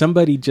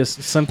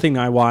 Something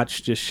I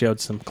watched just showed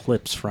some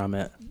clips from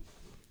it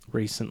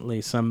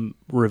recently, some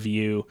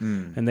review,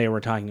 and they were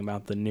talking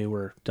about the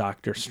newer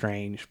Doctor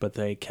Strange, but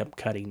they kept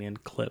cutting in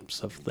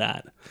clips of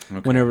that. Okay.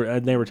 Whenever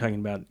they were talking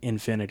about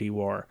Infinity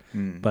War,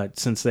 but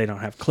since they don't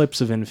have clips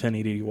of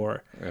Infinity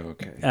War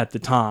Okay. at the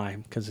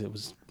time, because it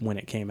was when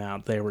it came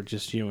out, they were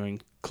just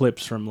using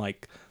clips from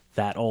like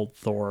that old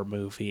Thor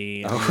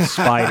movie and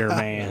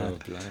Spider-Man. Oh,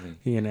 blimey.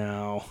 You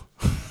know.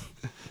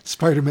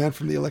 Spider-Man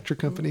from the Electric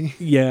Company.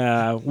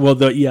 Yeah, well,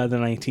 the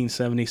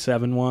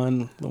 1977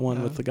 one, the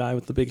one with the guy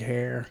with the big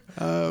hair,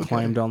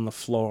 climbed on the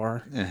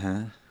floor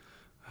Uh-huh.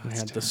 and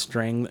had the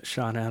string that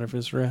shot out of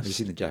his Have you wrist.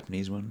 seen the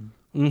Japanese one?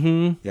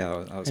 Mm-hmm.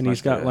 Yeah. That was And much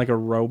he's got better. like a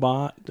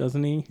robot,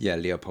 doesn't he? Yeah,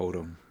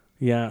 Leopoldo.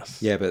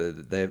 Yes. Yeah,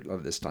 but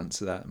the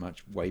stunts of that are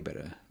much way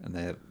better, and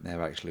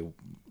they're actually,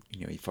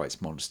 he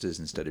fights monsters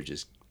instead of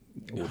just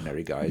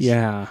ordinary guys.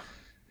 Yeah.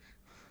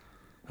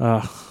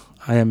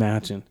 I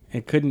imagine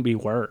it couldn't be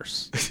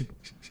worse.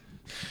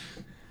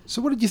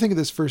 So what did you think of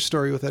this first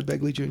story with Ed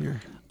Begley Jr.?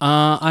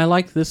 I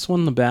like this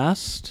one the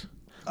best.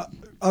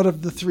 Out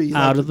of the three?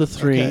 Out of the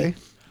three. Okay.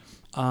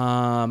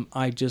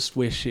 I just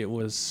wish it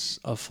was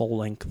a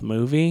full-length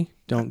movie.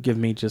 Don't give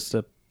me just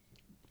a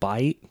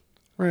bite.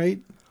 Right.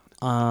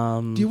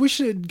 Do you wish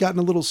it had gotten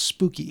a little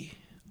spooky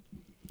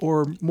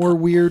or more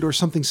weird or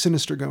something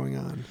sinister going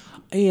on?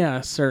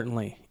 Yeah,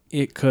 certainly.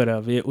 It could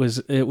have. It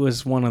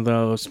was one of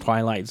those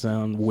Twilight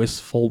Zone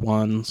wistful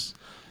ones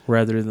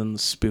rather than the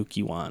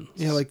spooky ones.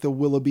 Yeah, like the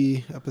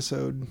Willoughby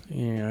episode.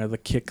 Yeah, the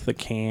kick the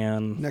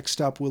can. Next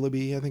Stop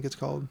Willoughby, I think it's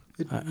called.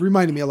 It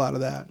reminded me a lot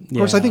of that. Of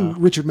course, I think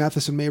Richard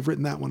Matheson may have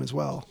written that one as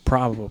well.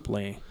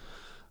 Probably.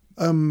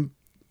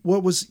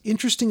 What was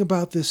interesting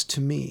about this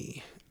to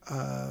me,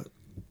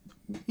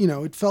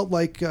 it felt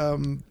like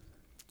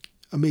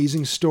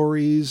Amazing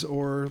Stories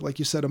or, like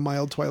you said, a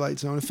mild Twilight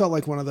Zone. It felt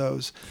like one of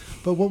those.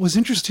 But what was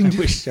interesting I to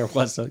wish there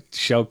was a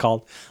show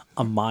called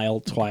A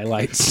Mild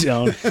Twilight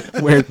Zone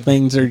where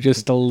things are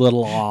just a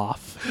little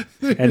off.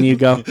 And you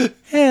go,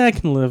 hey, I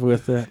can live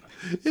with it.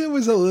 it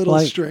was a little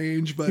Like,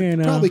 strange, but you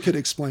know. probably could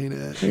explain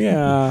it.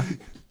 Yeah.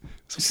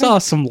 Saw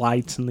some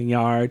lights in the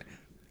yard.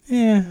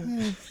 Yeah.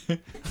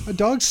 A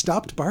dog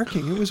stopped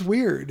barking. It was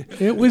weird.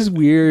 It was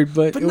weird,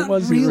 but it not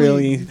wasn't really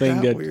really anything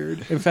that good.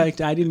 weird. In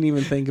fact, I didn't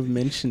even think of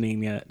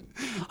mentioning it.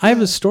 I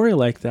have a story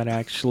like that,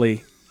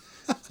 actually.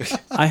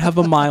 I have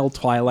a mild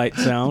Twilight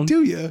Zone.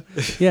 Do you?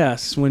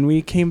 Yes, when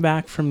we came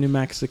back from New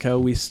Mexico,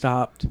 we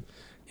stopped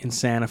in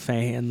Santa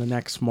Fe, and the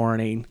next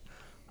morning,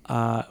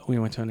 we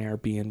went to an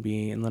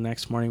Airbnb, and the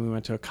next morning we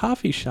went to a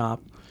coffee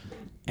shop,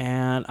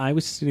 and I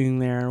was sitting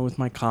there with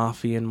my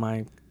coffee and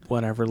my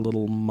whatever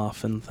little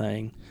muffin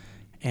thing,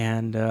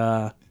 and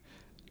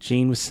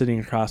Jean was sitting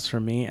across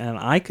from me, and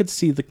I could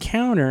see the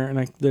counter,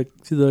 and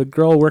the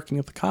girl working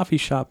at the coffee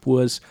shop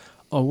was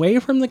away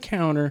from the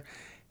counter,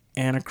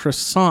 and a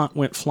croissant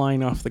went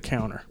flying off the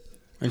counter,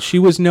 and she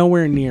was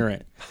nowhere near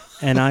it.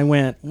 And I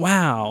went,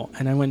 wow.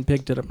 And I went and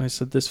picked it up, and I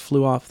said, this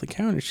flew off the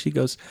counter. She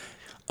goes,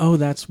 oh,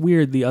 that's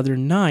weird. The other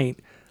night,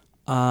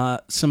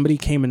 somebody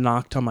came and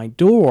knocked on my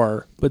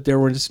door, but there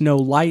was no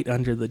light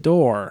under the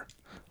door.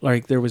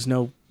 Like, there was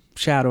no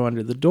shadow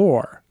under the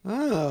door.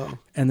 Oh,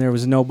 And there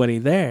was nobody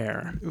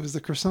there. it was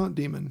the croissant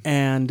demon.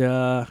 And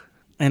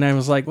I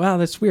was like, wow,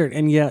 that's weird.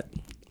 And yet,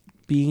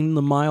 being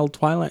the mild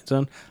Twilight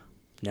Zone,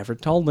 never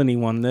told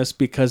anyone this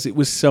because it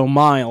was so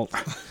mild.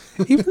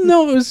 Even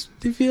though it was,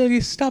 if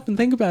you stop and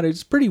think about it,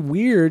 it's pretty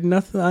weird.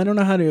 Nothing. I don't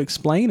know how to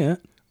explain it.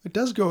 It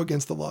does go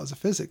against the laws of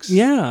physics.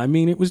 Yeah, I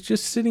mean, it was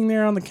just sitting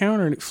there on the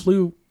counter and it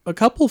flew a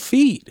couple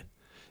feet.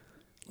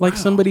 Like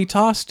somebody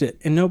tossed it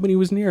and nobody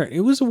was near it.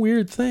 It was a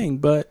weird thing,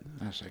 but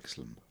That's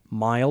excellent.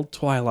 mild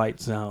Twilight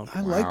Zone.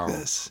 I Wow. like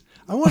this.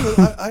 I want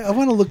to. I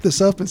want to look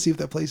this up and see if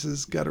that place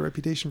has got a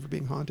reputation for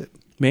being haunted.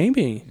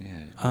 Maybe.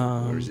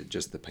 Yeah. Or is it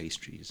just the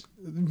pastries?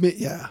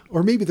 Yeah,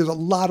 or maybe there's a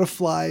lot of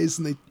flies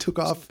and they took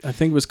off. I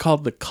think it was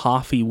called the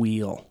Coffee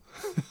Wheel.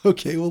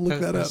 Okay, we'll look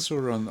that I up.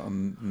 saw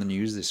on the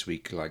news this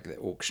week, like they're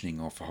auctioning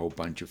off a whole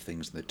bunch of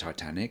things in the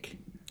Titanic.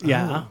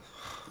 Yeah.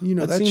 You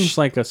know, That that's seems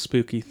like a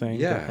spooky thing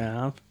to Yeah.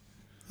 have.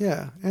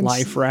 yeah, and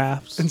Life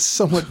rafts. and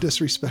somewhat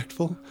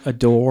disrespectful. A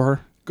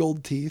door.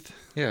 Gold teeth.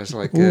 Yeah, it's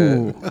like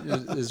Ooh.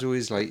 there's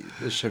always like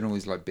they're showing all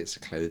these like bits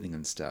of clothing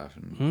and stuff,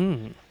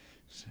 and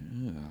so,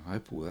 I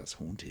hope all that's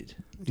haunted.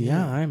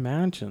 Yeah, I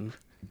imagine.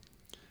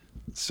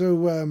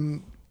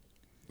 So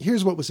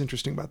here's what was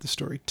interesting about the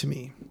story to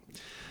me.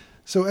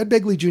 So Ed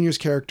Begley Jr.'s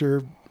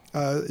character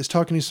is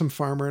talking to some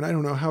farmer, and I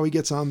don't know how he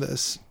gets on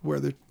this, where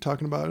they're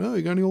talking about, oh,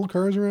 you got any old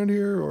cars around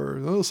here?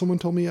 Or, oh, someone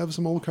told me you have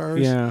some old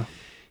cars. Yeah.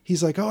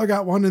 He's like, oh, I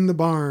got one in the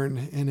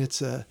barn, and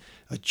it's a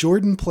a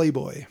Jordan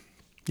Playboy,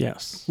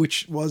 Yes.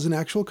 which was an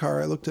actual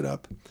car. I looked it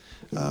up.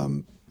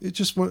 It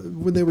just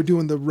when they were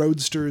doing the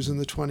roadsters in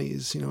the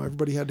 20s,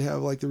 everybody had to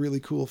have like the really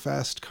cool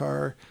fast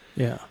car.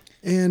 Yeah.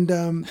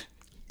 And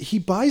he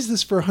buys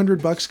this for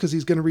 $100 because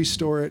he's going to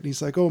restore it. And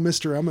he's like, "Oh,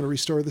 mister, I'm going to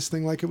restore this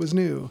thing like it was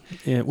new."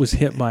 It was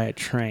hit by a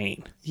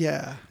train.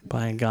 Yeah.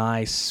 By a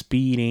guy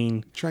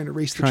speeding, Trying to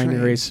race trying to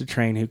race the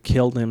train, who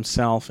killed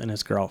himself and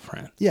his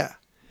girlfriend. Yeah.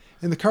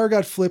 And the car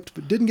got flipped,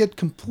 but didn't get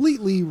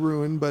completely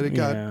ruined, but it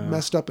got Yeah.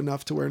 messed up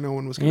enough to where no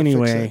one was going to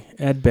fix it. Anyway,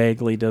 Ed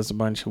Begley does a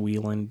bunch of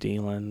wheeling,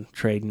 dealing,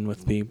 trading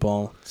with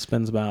people.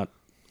 Spends about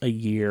a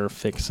year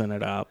fixing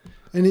it up.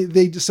 And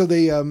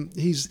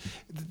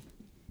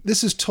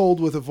this is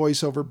told with a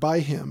voiceover by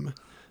him,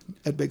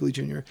 Ed Begley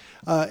Jr.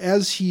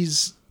 As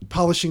he's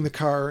polishing the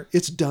car,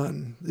 it's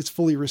done. It's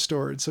fully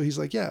restored. So he's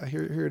like, "Yeah,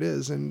 here it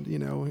is. And,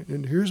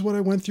 and here's what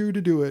I went through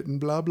to do it, and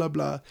blah, blah,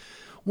 blah."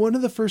 One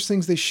of the first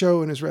things they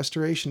show in his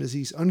restoration is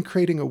he's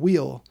uncrating a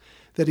wheel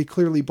that he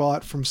clearly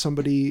bought from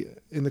somebody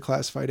in the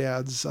classified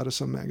ads out of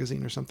some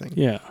magazine or something.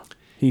 Yeah.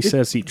 He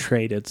says he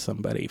traded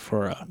somebody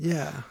for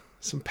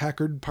some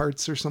Packard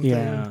parts or something.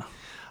 Yeah.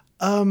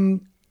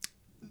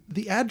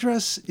 The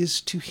address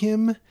is to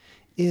him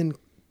in,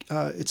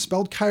 it's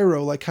spelled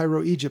Cairo, like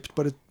Cairo, Egypt,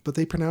 but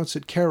they pronounce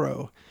it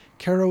Cairo,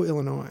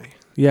 Illinois.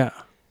 Yeah.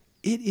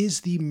 It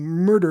is the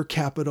murder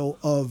capital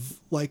of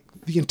like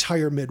the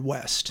entire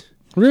Midwest.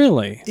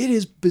 Really? It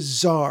is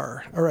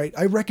bizarre. All right.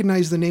 I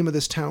recognize the name of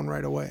this town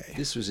right away.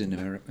 This was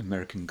in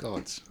American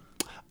Gods.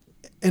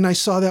 And I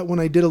saw that when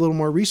I did a little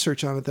more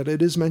research on it, that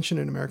it is mentioned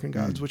in American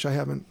Gods, which I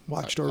haven't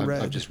watched or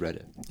read. I've just read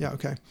it. Yeah.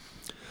 Okay.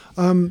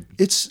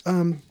 It's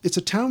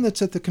a town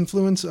that's at the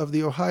confluence of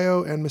the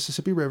Ohio and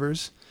Mississippi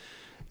rivers.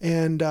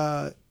 And,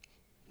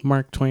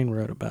 Mark Twain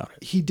wrote about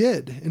it. he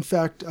did. In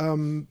fact,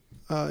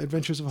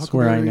 Adventures of That's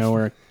Huckleberry. where I know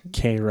where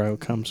Cairo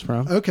comes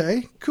from.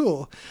 Okay,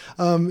 cool.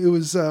 It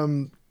was,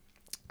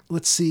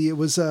 let's see, it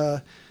was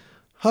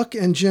Huck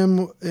and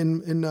Jim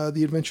in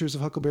The Adventures of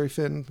Huckleberry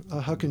Finn.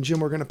 Huck and Jim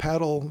were going to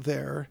paddle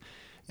there,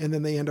 and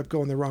then they end up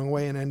going the wrong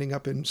way and ending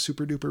up in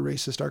super duper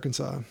racist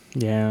Arkansas.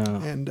 Yeah.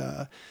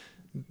 And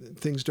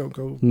things don't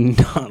go,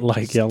 Not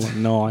like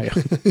Illinois.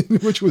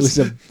 which It was was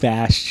a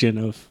bastion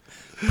of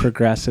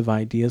progressive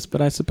ideas, but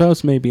I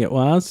suppose maybe it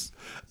was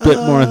a bit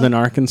more than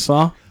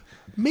Arkansas.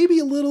 maybe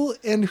a little.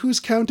 And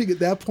who's counting at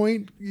that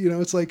point?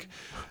 It's like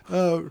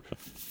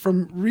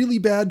from really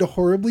bad to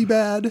horribly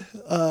bad.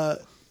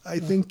 I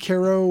think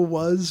Cairo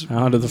was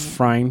Out of the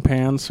frying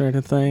pan sort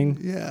of thing.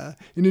 Yeah,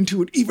 and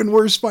into an even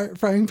worse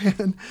frying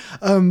pan.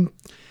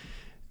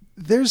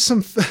 There's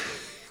some.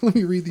 Let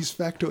me read these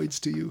factoids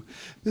to you.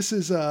 This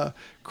is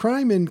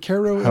crime in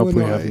Cairo, Hope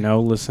Illinois. we have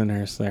no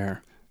listeners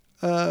there.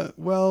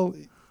 Well,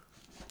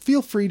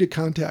 feel free to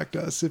contact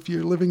us if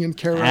you're living in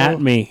Cairo.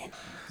 At me.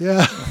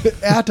 Yeah,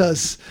 at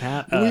us.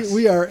 At us.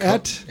 We are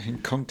at.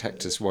 And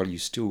contact us while you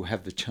still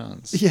have the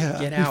chance. Yeah,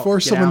 Get out, before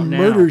get someone out now.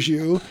 murders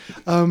you.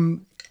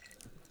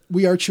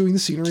 We are Chewing the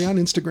Scenery on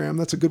Instagram.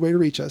 That's a good way to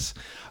reach us.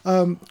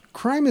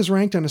 Crime is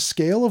ranked on a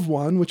scale of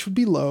 1, which would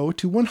be low,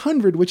 to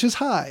 100, which is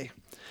high.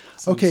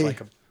 Okay.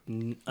 Like a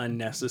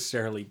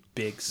unnecessarily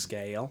big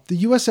scale. The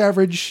U.S.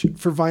 average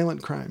for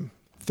violent crime,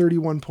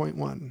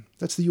 31.1.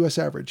 That's the U.S.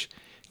 average.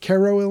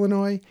 Cairo,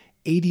 Illinois,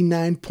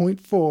 89.4,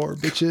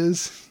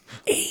 bitches.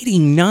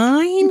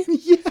 89?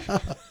 Yeah.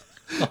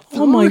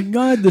 Oh my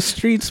God, the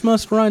streets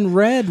must run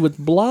red with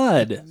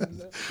blood.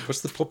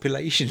 What's the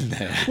population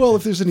there? Well,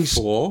 if there's any,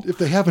 4? if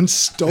they haven't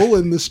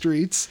stolen the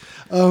streets.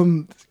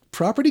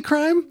 Property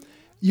crime,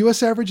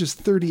 U.S. average is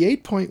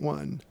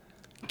 38.1.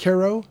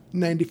 Cairo,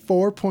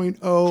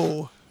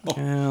 94.0.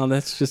 Oh,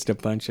 that's just a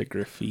bunch of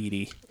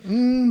graffiti.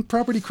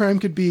 Property crime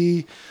could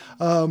be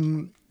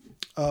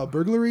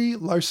burglary,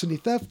 larceny,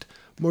 theft,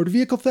 motor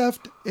vehicle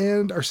theft,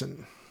 and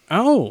arson.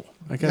 Oh,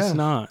 I guess Yeah.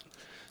 not.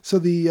 So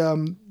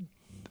the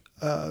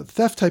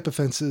theft type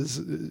offenses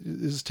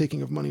is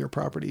taking of money or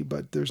property,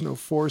 but there's no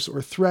force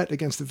or threat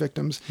against the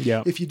victims.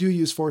 Yeah. If you do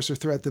use force or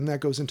threat, then that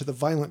goes into the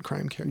violent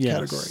crime Yes.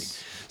 category.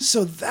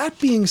 So that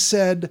being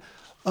said,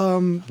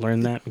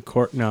 Learn that in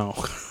court? No.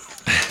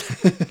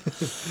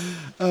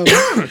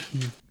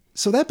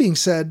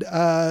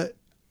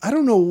 I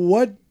don't know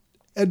what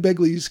Ed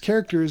Begley's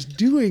character is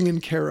doing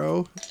in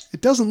Cairo.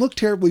 It doesn't look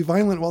terribly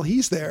violent while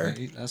he's there.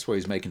 That's why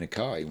he's making a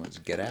car. He wants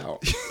to get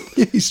out.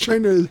 He's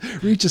trying to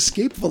reach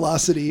escape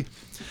velocity.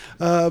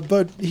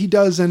 But he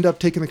does end up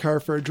taking the car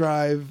for a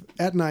drive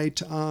at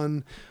night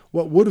on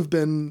what would have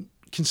been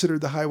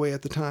considered the highway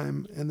at the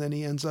time. And then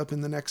he ends up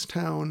in the next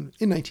town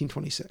in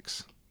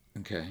 1926.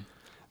 Okay.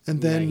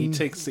 And then he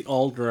takes the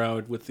old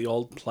road with the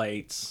old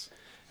plates,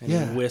 and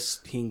Yeah.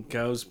 he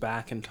goes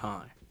back in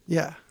time.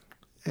 yeah.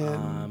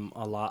 And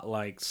A lot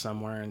like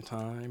Somewhere in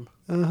Time.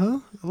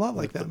 a lot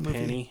like that the movie.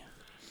 penny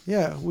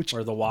Yeah, which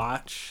or the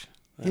watch.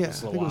 That Yeah,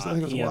 was the I think it was- I watch. think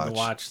it was He the had the watch.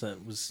 watch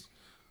that was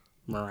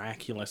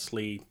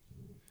miraculously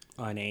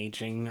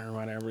unaging or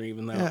whatever,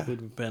 even though Yeah. it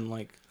would have been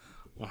like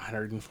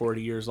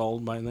 140 years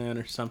old by then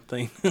or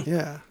something.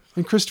 yeah.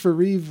 And Christopher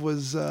Reeve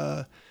was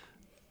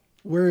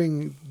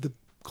wearing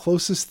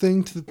closest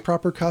thing to the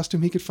proper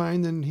costume he could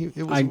find, then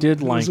I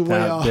did it like was a way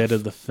that off. bit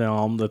of the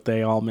film that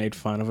they all made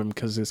fun of him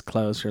because his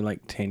clothes are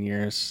like 10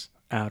 years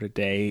out of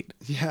date.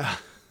 Yeah,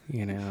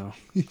 You know,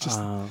 he just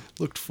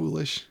looked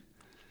foolish.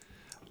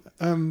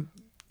 but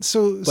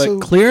So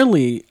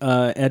clearly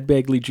Ed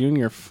Begley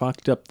Jr.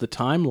 fucked up the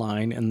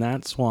timeline, and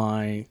that's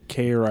why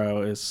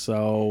Cairo is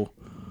so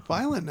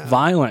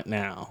violent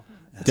now.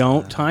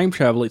 Don't time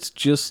travel. It's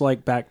just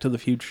like Back to the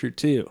Future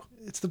 2.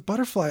 It's the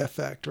butterfly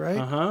effect, right?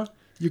 Uh-huh.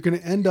 You're going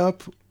to end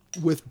up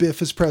with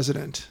Biff as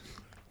president.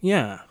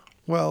 Yeah.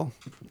 Well,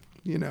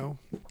 you know,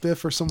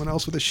 Biff or someone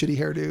else with a shitty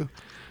hairdo.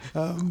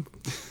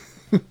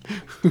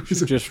 We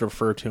should just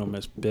refer to him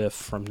as Biff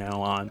from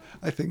now on.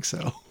 I think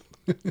so.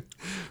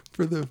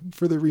 for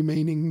the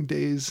remaining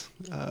days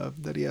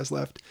that he has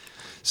left.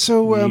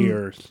 So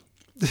Years.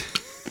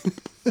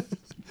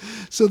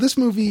 So this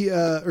movie,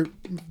 or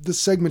this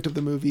segment of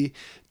the movie,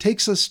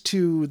 takes us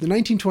to the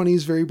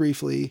 1920s very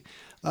briefly.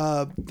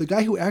 The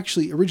guy who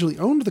actually originally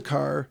owned the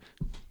car,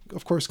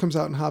 of course, comes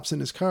out and hops in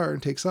his car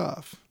and takes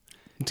off.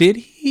 Did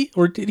he,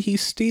 or did he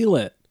steal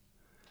it?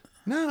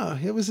 No,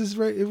 it was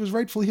it was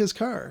rightfully his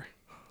car.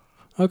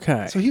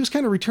 Okay. So he was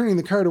kind of returning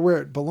the car to where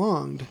it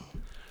belonged.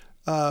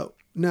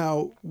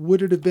 Now,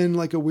 would it have been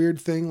like a weird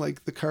thing,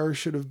 like the car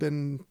should have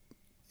been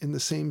in the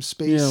same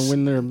space? Yeah,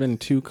 wouldn't there have been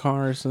two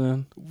cars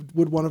then?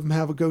 Would one of them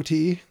have a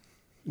goatee?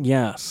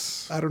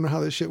 Yes. I don't know how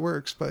this shit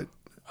works, but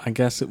I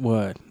guess it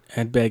would.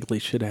 Ed Begley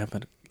should have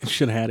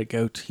had a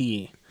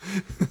goatee.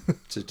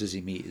 So does he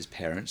meet his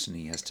parents and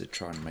he has to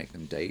try and make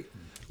them date?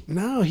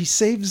 no, he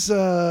saves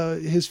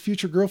his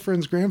future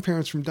girlfriend's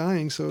grandparents from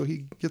dying, so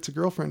he gets a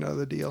girlfriend out of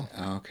the deal.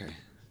 Oh, okay.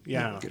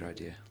 Yeah. Good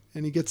idea.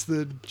 And he gets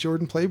the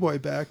Jordan Playboy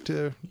back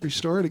to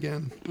restore it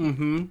again.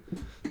 Mm-hmm.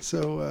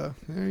 So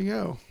there you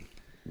go.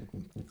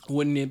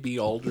 Wouldn't it be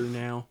older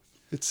now?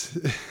 It's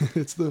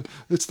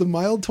the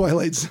mild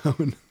Twilight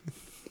Zone.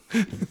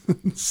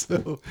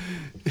 So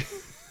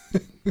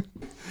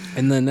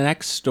And the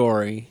next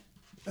story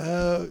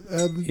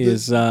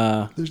is,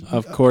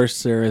 of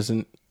course, there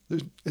isn't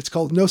it's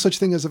called No Such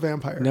Thing as a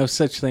Vampire. no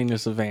such thing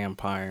as a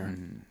vampire.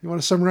 You want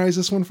to summarize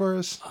this one for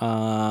us?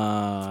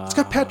 It's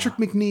got Patrick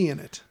McNee in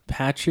it.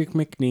 Patrick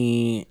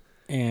McNee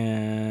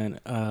and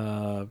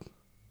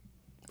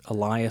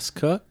Elias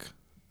Cook.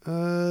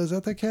 Is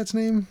that cat's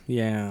name?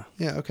 Yeah,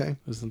 Yeah, okay.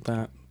 isn't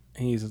that?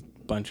 He's a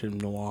bunch of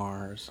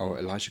noirs. Oh,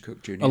 Elijah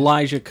Cook Jr.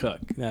 Elijah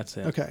Cook, that's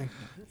it. Okay.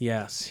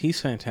 Yes,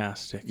 he's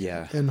fantastic.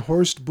 Yeah. And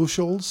Horst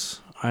Buchholz.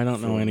 I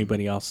don't know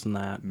anybody else in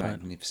that, but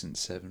Magnificent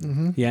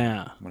Seven.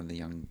 yeah. One of the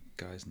young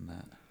guys in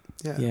that.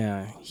 Yeah.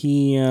 Yeah,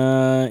 he,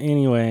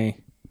 anyway,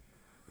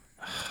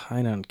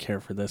 I don't care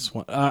for this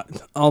one.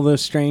 Although,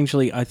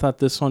 strangely, I thought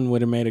this one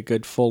would have made a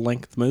good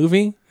full-length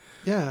movie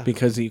Yeah.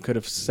 because he could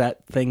have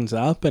set things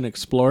up and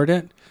explored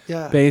it.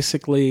 Yeah.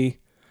 Basically,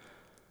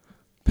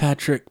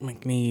 Patrick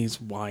McNee's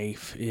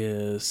wife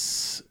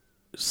is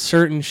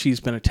certain she's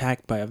been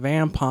attacked by a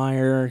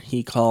vampire.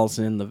 He calls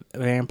in the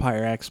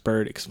vampire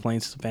expert,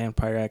 explains to the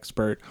vampire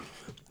expert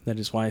that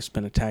his wife's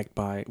been attacked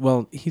by...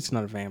 Well, he's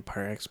not a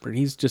vampire expert.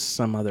 He's just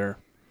some other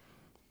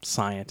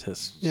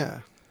scientist.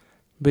 Yeah.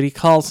 But he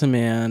calls him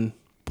in,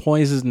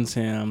 poisons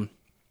him,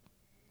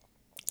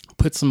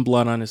 puts some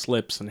blood on his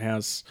lips, and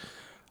has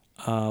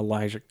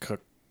Elijah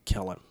Cook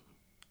kill him.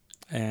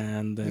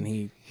 And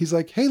then He's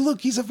like, hey,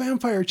 look, he's a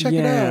vampire. Check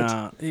it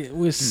out. It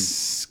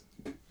was...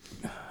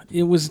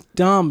 It was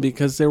dumb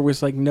because there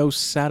was like no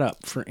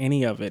setup for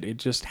any of it. It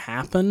just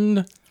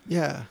happened.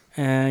 Yeah.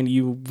 And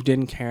you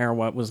didn't care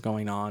what was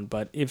going on.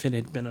 But if it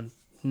had been a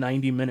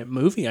 90-minute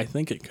movie, I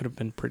think it could have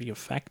been pretty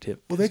effective.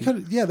 Well, they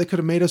could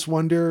have made us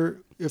wonder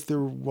if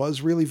there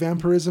was really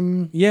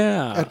vampirism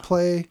Yeah, at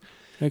play.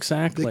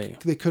 exactly.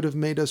 They could have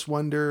made us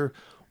wonder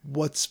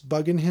what's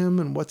bugging him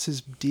and what's his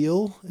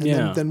deal.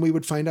 And then we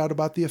would find out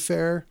about the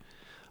affair.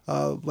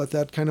 Let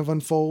that kind of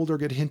unfold or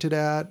get hinted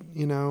at,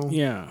 you know.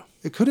 Yeah.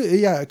 It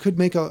could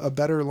make a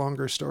better,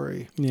 longer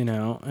story. You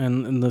know,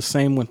 and the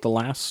same with the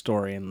last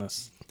story in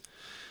this.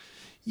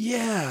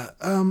 Yeah,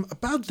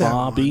 about that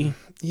Bobby. one.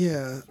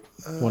 Yeah.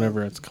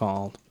 Whatever it's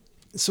called.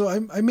 So I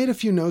made a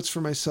few notes for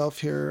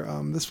myself here.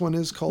 This one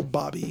is called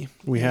Bobby.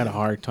 We had a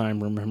hard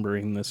time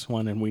remembering this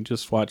one, and we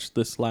just watched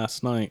this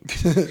last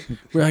night.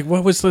 We're like,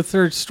 what was the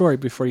third story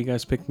before you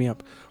guys picked me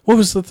up? What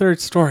was the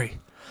third story?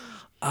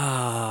 There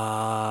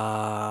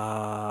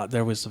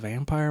was the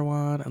vampire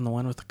one and the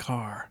one with the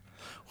car.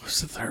 What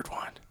was the third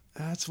one?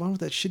 That's the one with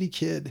that shitty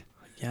kid.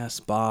 Yes,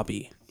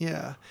 Bobby.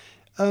 Yeah.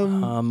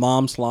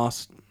 Mom's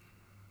lost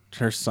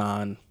her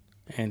son,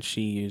 and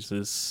she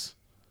uses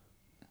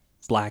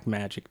black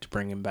magic to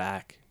bring him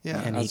back.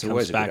 Yeah. And That's he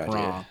always comes a good back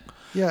idea. wrong.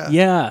 Yeah.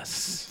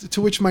 Yes. To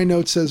which my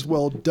note says,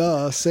 well,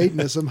 duh,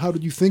 Satanism. How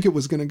did you think it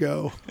was going to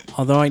go?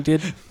 Although I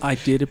did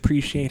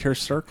appreciate her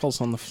circles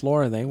on the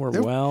floor. They were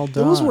well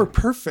done. Those were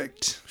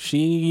perfect, She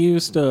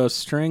used a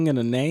string and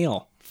a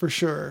nail for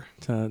sure.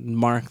 to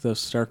mark those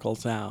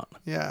circles out.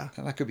 Yeah.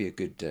 That could be a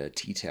good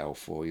tea towel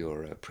for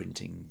your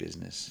printing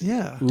business.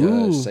 Yeah.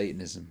 Ooh.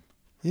 Satanism.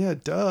 Yeah,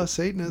 duh,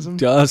 Satanism.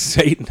 Does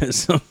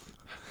Satanism.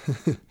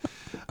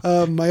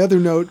 My other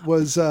note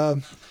was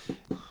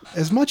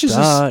as much as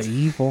this,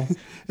 evil.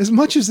 as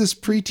much as this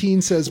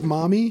preteen says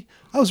 "mommy,"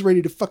 I was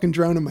ready to fucking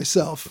drown him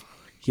myself.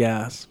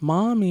 Yes,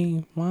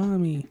 mommy.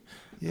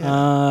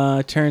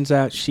 Yeah. Turns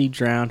out she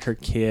drowned her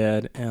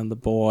kid, and the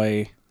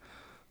boy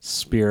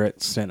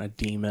spirit sent a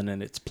demon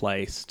in its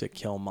place to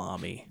kill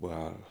mommy.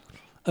 Wow.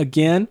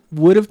 Again,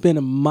 would have been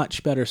a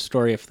much better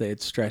story if they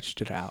had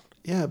stretched it out.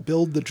 Yeah,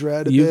 build the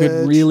dread a You bit.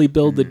 could really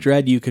build the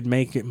dread. You could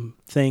make him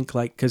think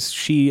like, because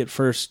she at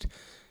first,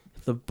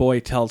 the boy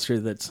tells her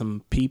that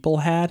some people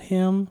had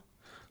him,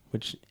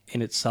 which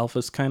in itself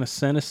is kind of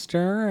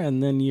sinister.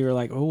 And then you're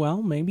like, oh,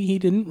 well, maybe he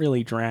didn't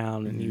really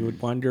drown. And you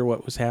would wonder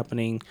what was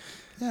happening.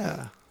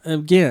 Yeah.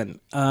 Again,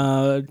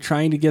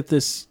 trying to get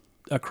this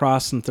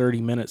across in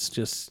 30 minutes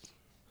just...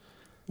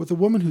 With a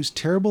woman who's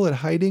terrible at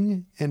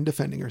hiding and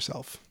defending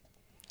herself.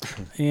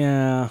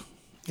 Yeah.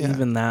 Yeah.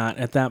 Even that,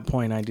 at that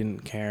point, I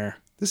didn't care.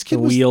 This kid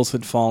the was... wheels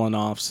had fallen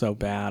off so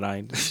bad,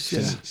 I just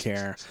didn't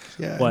care.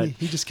 Yeah, What and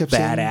he just kept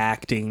bad saying...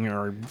 acting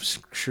or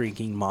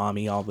shrieking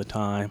mommy all the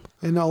time.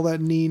 And all that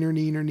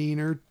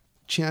neener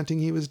chanting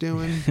he was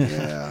doing.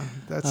 Yeah,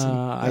 that's...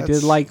 I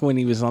did like when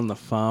he was on the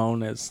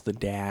phone as the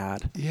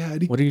dad. Yeah,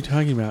 and What are you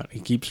talking about? He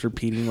keeps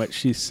repeating what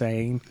she's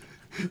saying.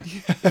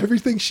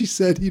 everything she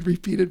said, he'd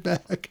repeat it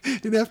back.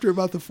 And after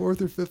about the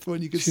fourth or fifth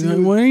one, you could She's see like,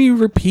 him why are you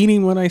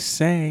repeating what I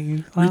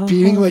say?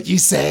 repeating what you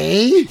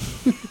say.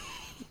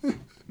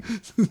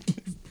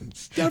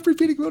 Stop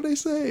repeating what I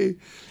say.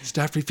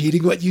 Stop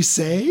repeating what you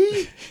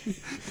say.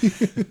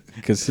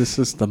 Because this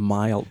is the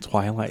mild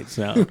Twilight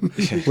Zone,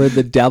 where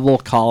the devil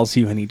calls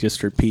you and he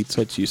just repeats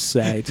what you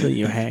say till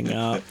you hang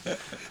up.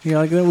 You're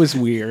like, that was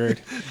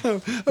weird.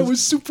 I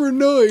was super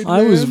annoyed.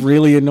 I was man.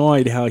 really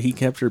annoyed how he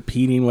kept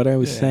repeating what I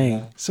was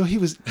saying. So he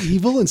was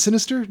evil and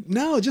sinister?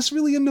 No, just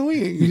really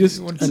annoying. He just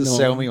He wanted to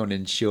sell me on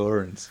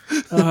insurance.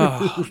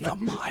 Oh, the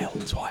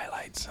mild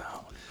Twilight Zone.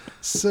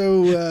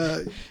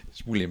 So,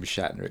 It's William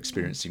Shatner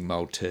experiencing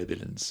mild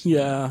turbulence.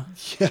 Yeah.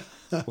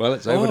 Well,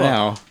 it's over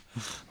now.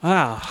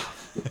 Wow.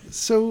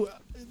 so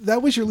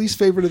that was your least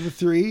favorite of the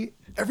three.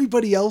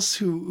 Everybody else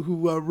who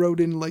wrote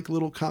in like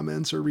little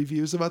comments or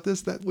reviews about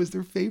this, that was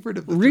their favorite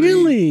of the three.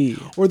 Really?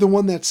 Or the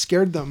one that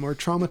scared them or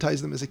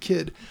traumatized them as a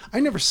kid. I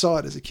never saw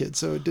it as a kid,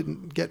 so it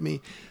didn't get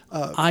me.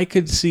 I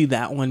could see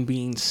that one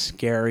being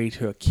scary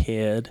to a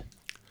kid.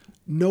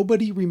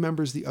 Nobody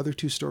remembers the other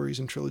two stories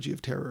in Trilogy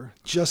of Terror.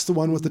 Just the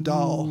one with the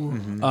doll.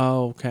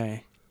 Oh,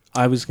 okay.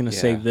 I was going to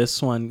say Yeah.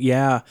 this one.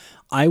 Yeah.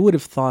 I would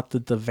have thought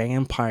that the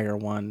vampire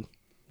one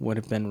would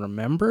have been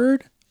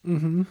remembered.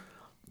 Mm-hmm.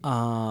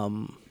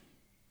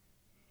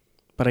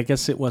 But I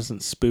guess it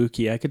wasn't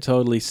spooky. I could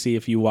totally see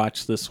if you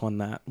watch this one,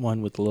 that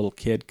one with the little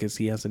kid, because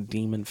he has a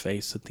demon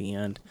face at the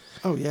end.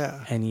 Oh,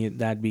 yeah. And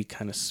that'd be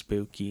kind of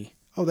spooky.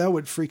 Oh, that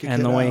would freak a kid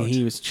And the way out.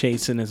 he was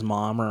chasing his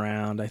mom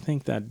around, I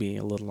think that'd be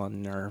a little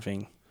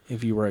unnerving.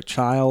 If you were a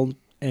child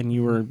and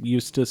you were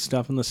used to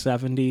stuff in the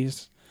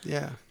 70s,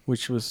 Yeah.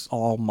 which was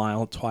all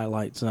mild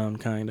Twilight Zone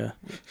kind of.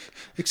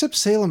 Except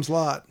Salem's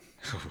Lot.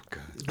 Oh,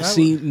 God. That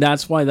See,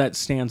 that's why that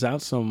stands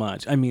out so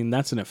much. I mean,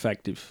 that's an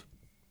effective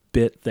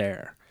bit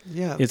there.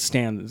 Yeah. It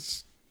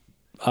stands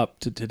up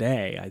to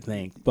today, I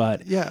think.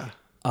 But Yeah.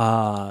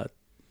 Well,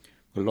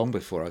 long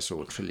before I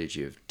saw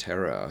Trilogy of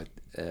Terror,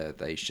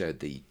 they showed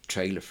the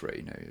trailer for it.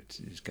 You know,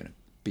 it's going to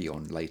be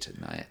on late at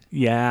night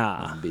yeah.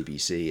 on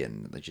BBC,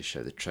 and they just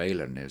show the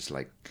trailer, and it was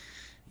like,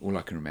 all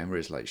I can remember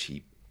is like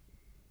she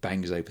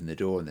bangs open the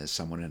door and there's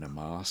someone in a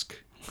mask.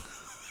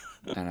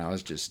 And I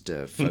was just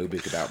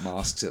phobic about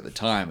masks at the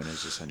time, and I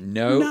was just like,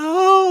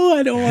 No,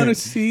 I don't want to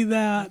see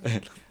that.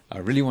 I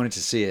really wanted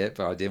to see it,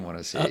 but I didn't want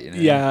to see it. You know?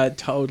 Yeah,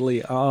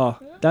 totally. Oh,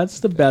 that's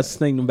the best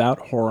thing about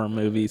horror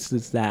movies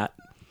is that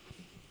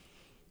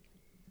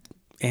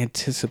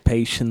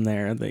anticipation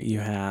there that you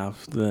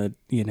have. The,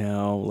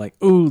 like,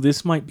 ooh,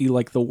 this might be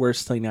like the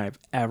worst thing I've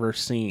ever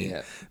seen.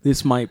 Yeah.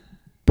 This might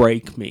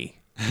break me.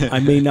 I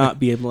may not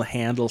be able to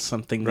handle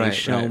something they Right,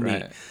 show me.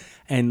 right.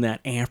 And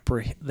that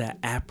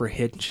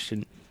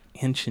apprehension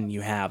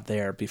you have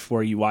there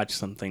before you watch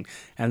something,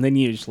 and then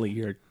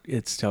usually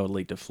it's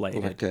totally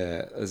deflated. Like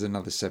there's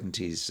another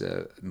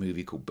 70s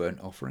movie called Burnt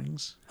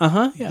Offerings.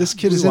 Yeah. This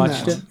kid We is in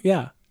watched that. it.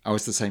 Yeah. Oh,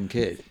 it's the same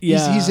kid.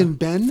 Yeah. He's in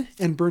Ben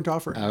and Burnt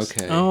Offerings.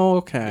 Okay. Oh,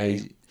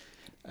 okay.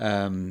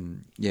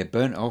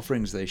 Burnt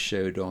Offerings they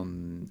showed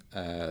on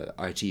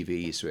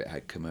ITV, so it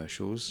had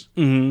commercials.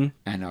 Mm-hmm.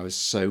 And I was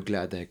so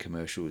glad they had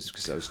commercials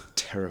because I was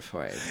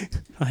terrified.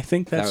 I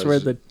think that's That where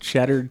was- the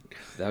cheddar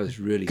That was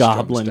really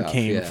goblin strong stuff,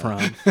 came yeah. from.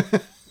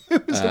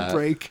 It was a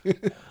break.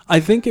 I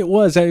think it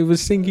was. I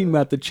was thinking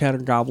about the cheddar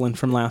goblin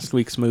from last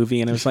week's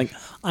movie, and I was like,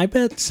 I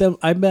bet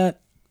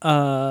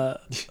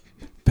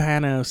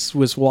Panos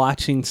was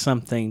watching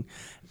something,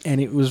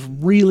 and it was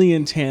really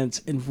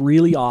intense and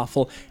really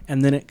awful,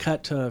 and then it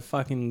cut to a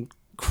fucking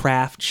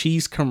Kraft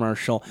cheese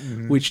commercial,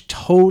 which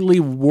totally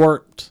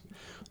warped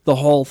the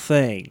whole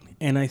thing.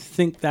 And I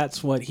think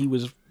that's what he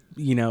was,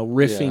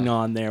 riffing Yeah.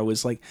 on there,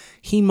 was like,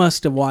 he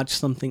must have watched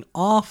something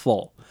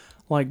awful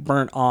like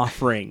Burnt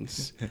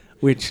Offerings,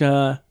 which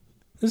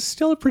It's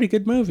still a pretty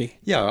good movie.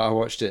 Yeah, I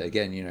watched it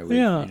again, with,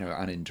 Yeah.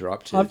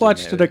 uninterrupted. I've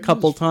watched and it a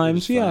couple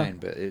times, it was yeah. fine,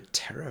 but it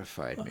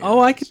terrified me. Oh,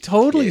 I could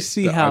totally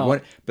see but how.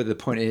 But the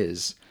point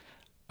is,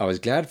 I was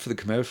glad for the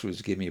commercials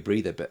to give me a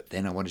breather, but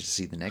then I wanted to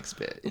see the next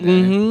bit.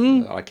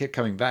 Mm-hmm. I kept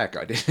coming back.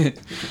 I did.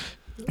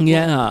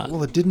 Yeah.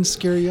 Well, it didn't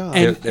scare you off.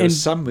 There were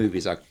some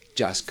movies I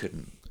just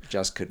couldn't.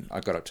 I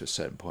got up to a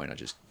certain point. I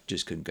just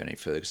couldn't go any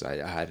further because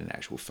I had an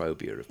actual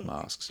phobia of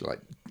masks.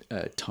 Like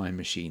Time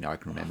Machine, I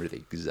can remember the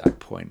exact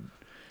point.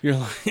 You're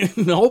like,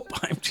 nope,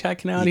 I'm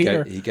checking out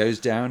here. He goes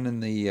down in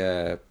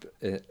the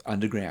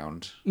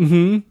underground,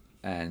 and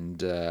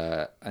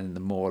the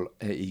mall.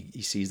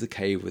 He sees the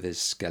cave with his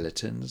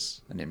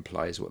skeletons, and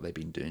implies what they've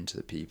been doing to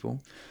the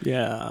people.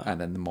 Yeah. And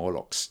then the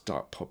Morlocks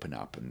start popping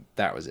up, and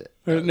that was it.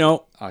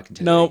 No. I can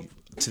tell Nope. you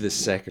to the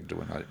second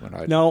when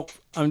I Nope.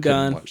 I'm couldn't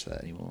done. watch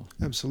that anymore.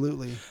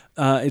 Absolutely.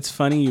 It's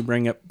funny you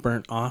bring up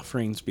Burnt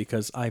Offerings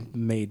because I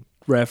made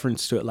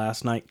reference to it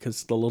last night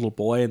because the little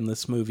boy in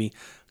this movie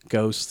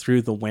goes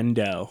through the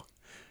window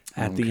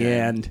at the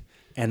end,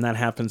 and that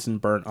happens in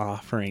Burnt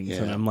Offerings. Yeah.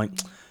 And I'm like,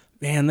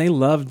 man, they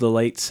loved the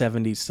late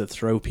 70s to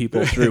throw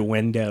people through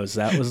windows.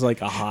 That was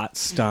like a hot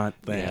stunt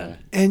then.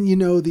 Yeah. And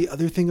the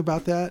other thing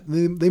about that,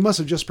 they must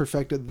have just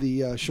perfected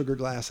the sugar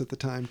glass at the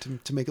time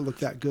to make it look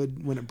that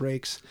good when it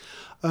breaks.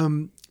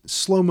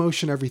 Slow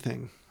motion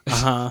everything.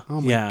 Uh-huh. Oh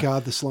my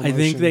God, the slow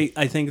motion.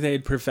 I think they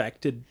had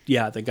perfected,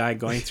 the guy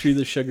going through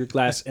the sugar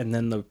glass and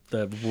then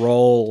the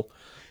roll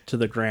to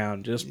the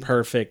ground, just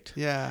perfect.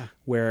 Yeah.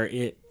 Where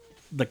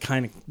the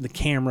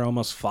camera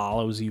almost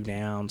follows you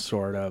down,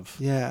 sort of.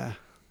 Yeah.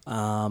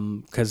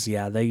 Because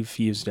they've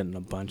used it in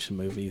a bunch of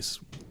movies,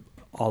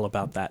 all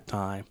about that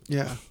time.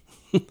 Yeah.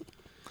 It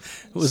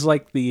was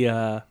like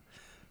the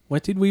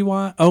what did we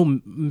watch?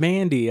 Oh,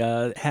 Mandy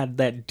had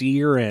that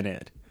deer in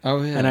it.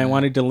 Oh yeah. And I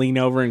wanted to lean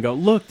over and go,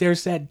 look,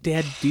 there's that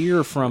dead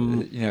deer from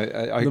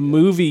I the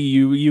movie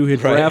you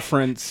had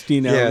referenced.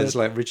 Yeah, it's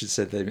like Richard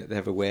said, they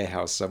have a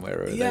warehouse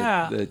somewhere. And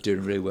Yeah. they're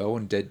doing really well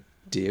on dead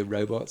deer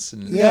robots.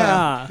 And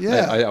Yeah.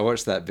 Yeah. I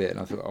watched that bit and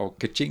I thought, oh,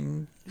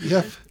 ka-ching.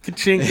 Yep.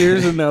 Ka-chink,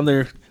 here's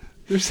another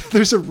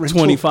There's a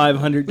rental,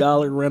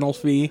 $2,500 rental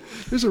fee.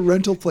 There's a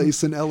rental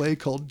place in LA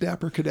called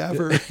Dapper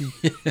Cadaver.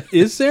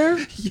 Is there?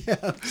 Yeah.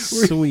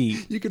 where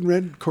Sweet. You can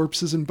rent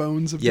corpses and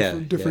bones of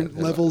different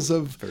they're levels like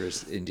of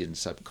various Indian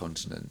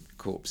subcontinent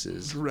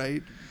corpses.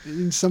 right.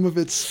 And some of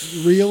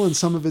it's real and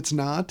some of it's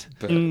not.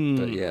 But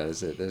yeah,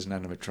 there's an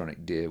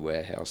animatronic deer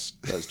warehouse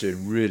that's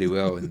doing really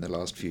well in the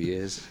last few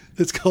years.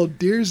 It's called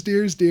Deers.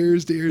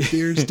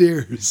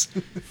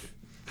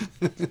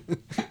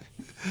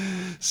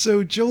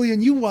 So,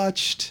 Jolien, you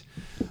watched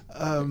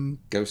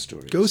Ghost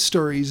Stories. Ghost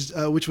Stories,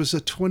 which was a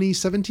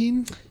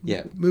 2017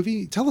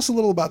 movie. Tell us a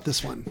little about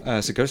this one.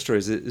 So Ghost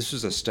Stories, this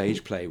was a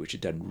stage play which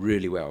had done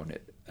really well. And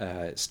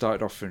it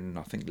started off in,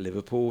 I think,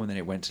 Liverpool, and then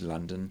it went to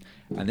London.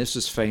 And this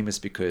was famous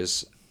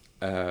because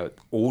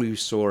all you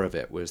saw of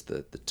it was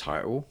the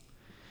title,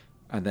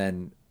 and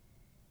then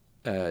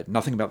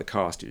nothing about the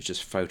cast. It was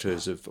just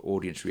photos of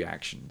audience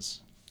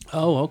reactions.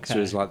 Oh, okay. So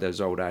it was like those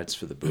old ads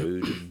for the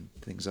Brood and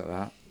things like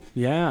that.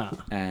 Yeah.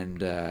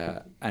 And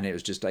it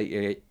was just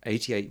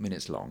 88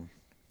 minutes long.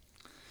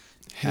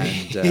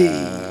 And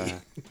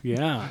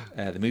Yeah.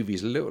 the movie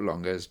is a little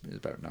longer. It's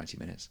about 90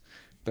 minutes.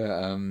 But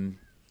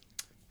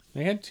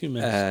They had 2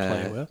 minutes to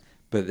play with.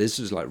 But this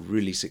was like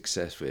really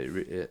successful.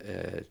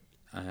 And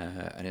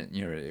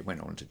it went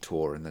on to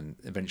tour, and then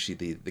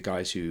eventually the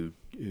guys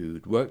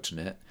who'd worked on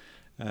it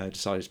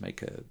decided to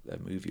make a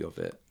movie of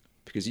it,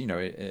 because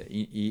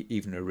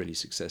even a really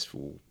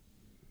successful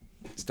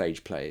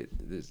stage play,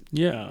 there's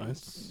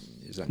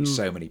only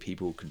so many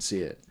people can see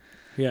it.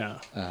 Yeah.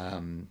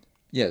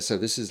 So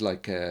this is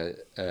like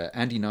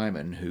Andy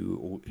Nyman,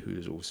 who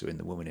is also in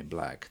The Woman in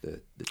Black,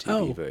 the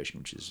TV version,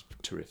 which is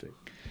terrific,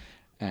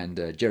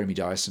 and Jeremy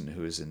Dyson,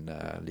 who is in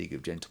League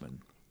of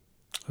Gentlemen.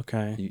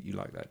 Okay. You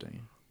like that, don't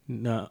you?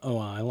 No. Oh,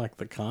 I like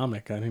the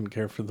comic. I didn't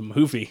care for the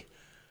movie.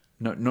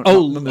 Not League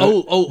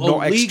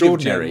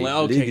Extraordinary. of Gentlemen.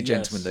 Okay, League of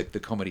yes. Gentlemen, the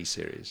comedy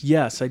series.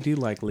 Yes, I do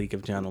like League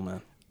of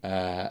Gentlemen.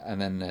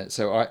 And then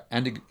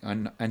Andy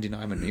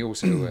Nyman, he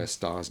also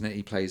stars in it.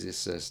 He plays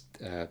this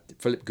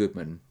Philip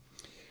Goodman,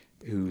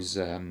 who's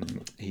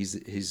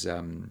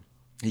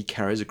he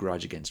carries a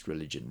grudge against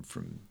religion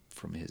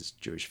from his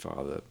Jewish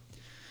father,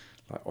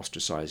 like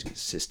ostracizing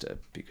his sister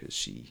because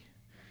she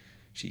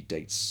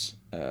dates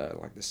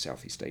like the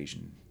Southeast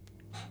Asian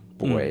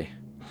boy.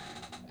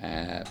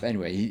 But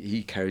anyway,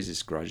 he carries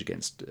this grudge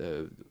against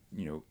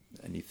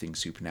anything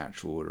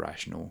supernatural or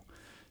irrational.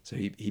 So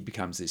he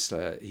becomes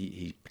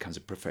he becomes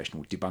a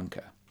professional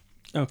debunker.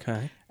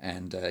 Okay.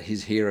 And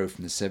his hero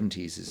from the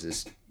 70s is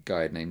this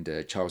guy named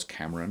Charles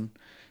Cameron,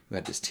 who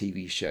had this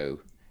TV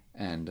show,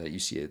 and you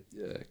see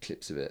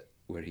clips of it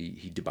where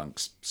he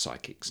debunks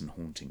psychics and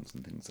hauntings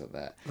and things like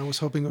that. I was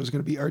hoping it was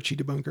going to be Archie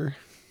Debunker.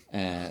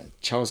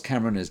 Charles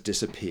Cameron has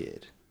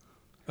disappeared.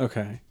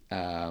 Okay.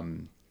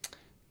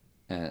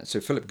 So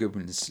Philip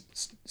Goodman's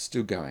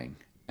still going,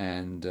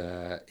 and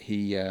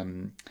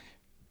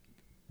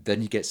then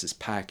he gets this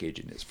package,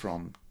 and it's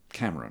from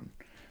Cameron,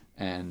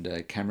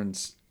 and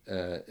Cameron's.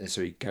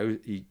 So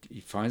he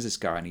finds this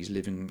guy, and he's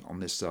living on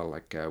this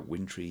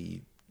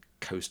wintry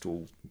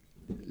coastal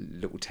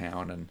little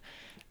town,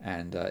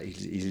 and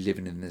he's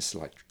living in this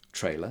like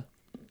trailer,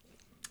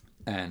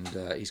 and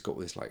he's got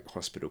all this like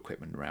hospital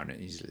equipment around it.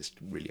 He's this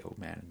really old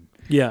man,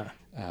 Yeah.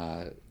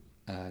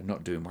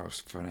 not doing well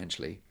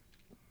financially,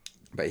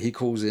 but he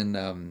calls in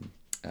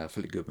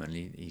Philip Goodman.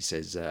 He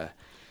says,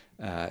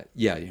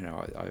 "Yeah, you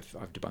know,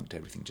 I've debunked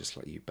everything just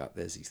like you, but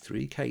there's these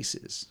 3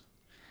 cases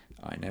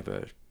I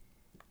never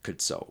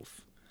could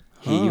solve.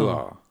 Here you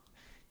are."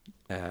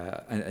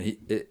 And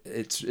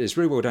it's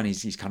really well done.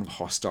 He's kind of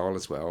hostile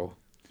as well.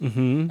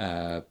 Mm-hmm.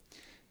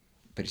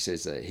 But he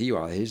says, "Here you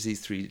are. Here's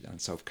these 3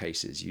 unsolved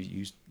cases.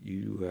 You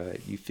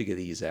figure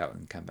these out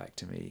and come back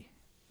to me,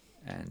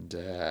 and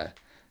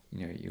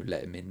you know, you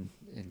let him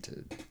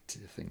into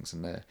things."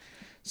 And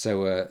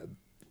so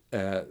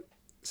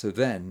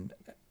then,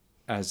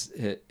 as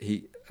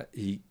he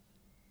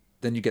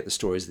then you get the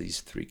stories of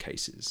these 3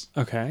 cases.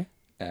 Okay.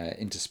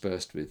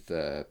 Interspersed with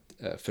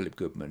Philip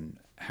Goodman,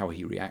 how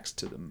he reacts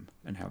to them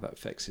and how that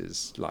affects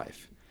his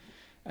life,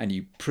 and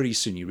you pretty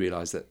soon you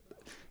realise that.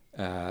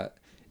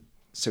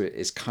 So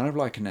it's kind of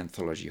like an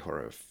anthology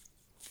horror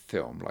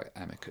film, like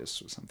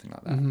Amicus or something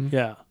like that. Mm-hmm.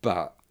 Yeah.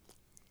 But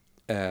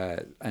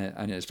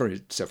and it's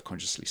very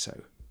self-consciously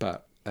so.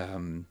 But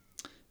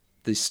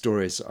these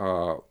stories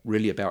are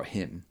really about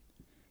him,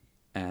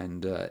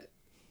 and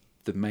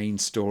the main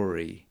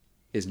story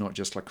is not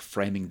just like a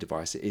framing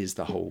device; it is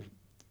the whole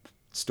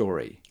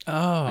story.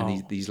 Oh.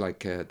 And these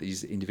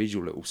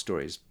individual little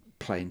stories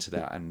play into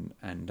that, and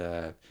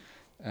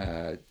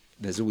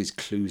there's always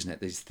clues in it.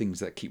 There's things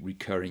that keep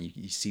recurring.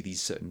 You see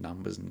these certain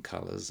numbers and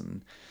colours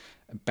and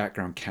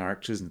background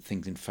characters and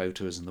things in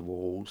photos on the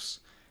walls,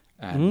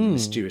 and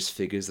mysterious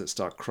figures that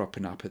start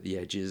cropping up at the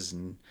edges,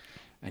 and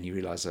you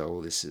realise,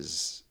 oh, this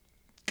is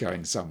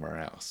going somewhere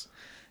else.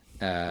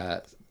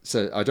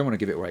 So I don't want to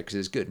give it away because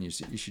it's good, and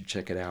you should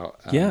check it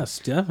out. Yes,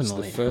 definitely. So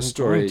the first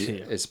story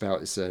is about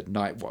this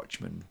night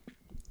watchman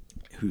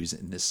who's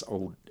in this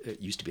old.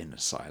 It used to be an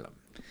asylum,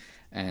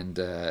 and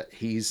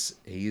he's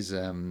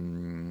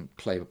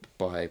played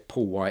by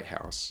Paul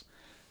Whitehouse.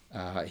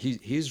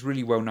 He's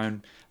really well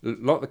known. A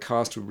lot of the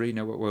cast were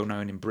really well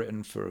known in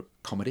Britain for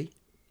comedy.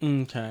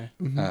 Okay.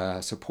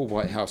 So Paul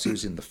Whitehouse, he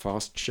was in The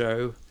Fast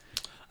Show.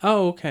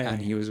 Oh, okay.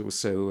 And he was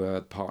also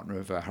a partner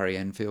of Harry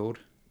Enfield.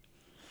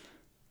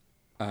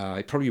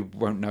 I probably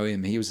won't know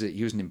him. He was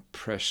an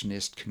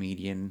impressionist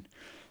comedian.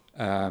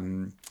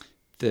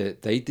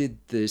 They did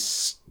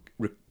this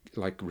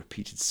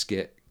repeated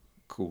skit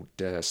called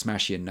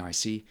Smashy and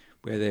Nicey,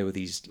 where there were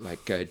these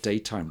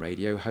daytime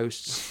radio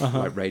hosts,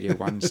 like Radio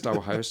 1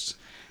 style hosts,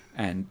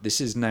 and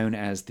this is known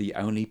as the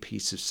only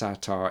piece of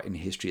satire in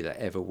history that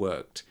ever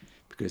worked,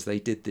 because they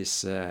did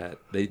this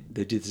they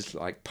did this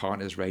like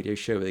partners radio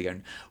show where they're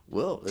going,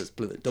 well, let's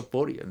play the top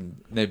body,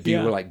 and they'd be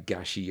all like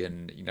gushy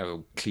and, you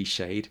know,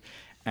 cliched,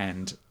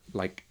 and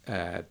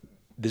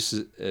this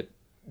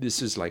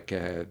is like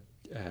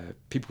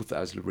people thought it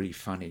was really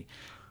funny,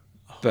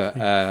 but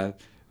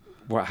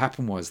what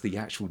happened was the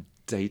actual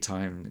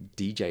daytime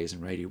DJs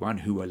in Radio 1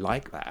 who were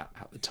like that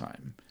at the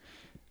time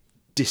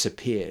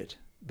disappeared.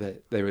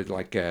 They were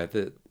like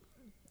the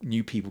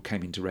new people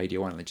came into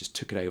Radio 1 and they just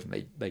took it over,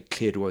 and they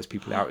cleared all those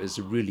people out. It was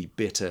a really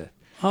bitter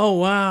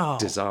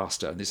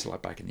disaster, and this is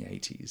like back in the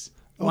 80s.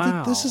 Oh,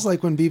 wow. This is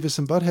like when Beavis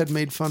and Butthead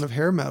made fun of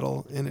hair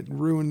metal, and it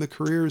ruined the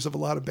careers of a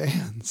lot of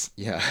bands.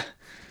 Yeah.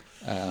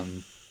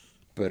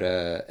 But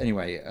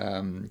anyway,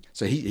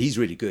 so he's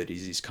really good.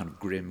 He's kind of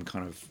grim,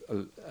 kind of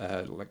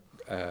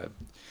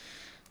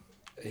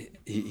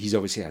he's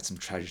obviously had some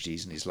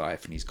tragedies in his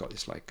life, and he's got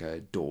this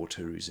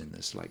daughter who's in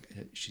this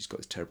she's got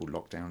this terrible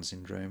lockdown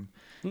syndrome,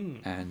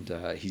 and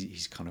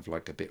he's kind of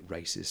like a bit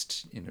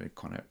racist, you know,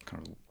 kind of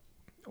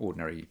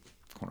ordinary,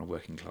 kind of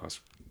working class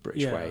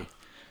British way.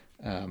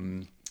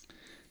 But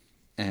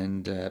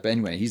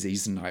anyway,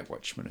 he's the night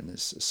watchman in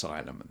this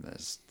asylum, and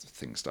there's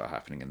things start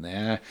happening in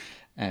there,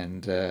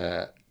 and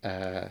then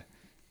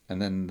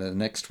the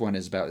next one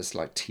is about this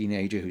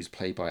teenager who's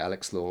played by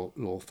Alex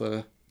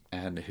Lawther,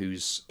 and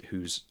who's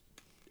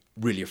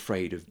really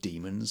afraid of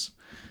demons,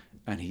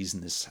 and he's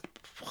in this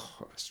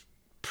it's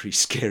pretty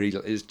scary.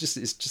 It's just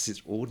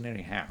this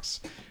ordinary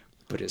house,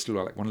 but it's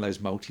like one of those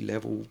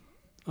multi-level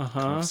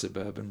kind of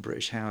suburban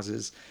British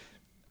houses,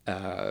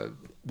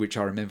 which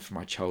I remember from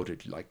my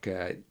childhood.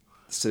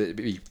 So it'd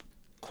be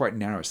quite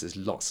narrow, so there's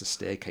lots of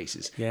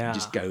staircases. Yeah, it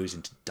just goes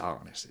into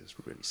darkness. It's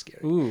really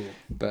scary. Ooh.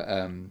 But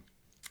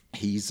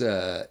he's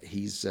an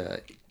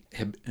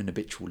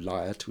habitual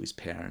liar to his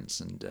parents,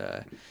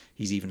 and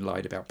he's even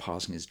lied about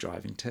passing his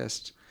driving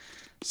test.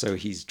 So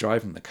he's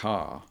driving the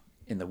car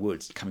in the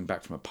woods, coming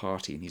back from a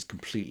party, and he's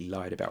completely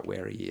lied about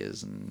where he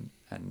is and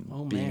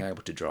being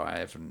able to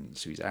drive, and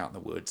so he's out in the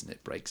woods, and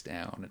it breaks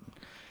down,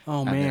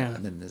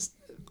 and then there's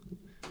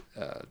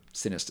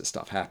sinister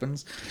stuff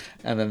happens.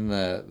 And then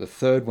the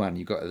third one,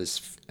 you got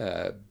this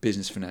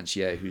business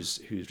financier who's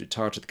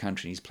retired to the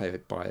country, and he's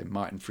played by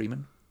Martin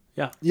Freeman.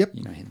 Yeah. Yep.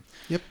 You know him.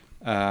 Yep.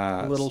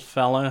 Little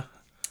fella.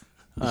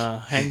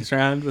 hangs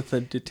around with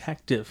a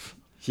detective,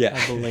 Yeah.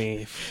 I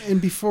believe.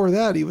 And before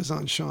that, he was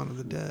on Shaun of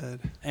the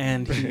Dead.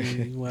 And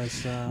he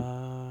was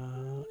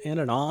in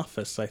an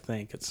office, I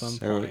think, at some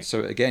point.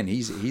 So again,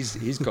 he's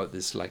got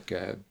this like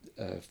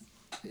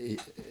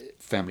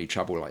family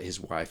trouble. Like his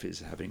wife is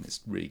having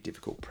this really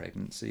difficult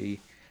pregnancy,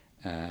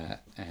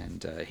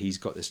 and he's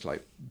got this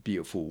like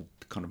beautiful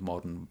kind of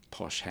modern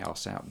posh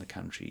house out in the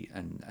country,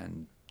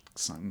 and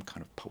some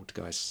kind of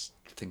poltergeist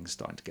things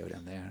starting to go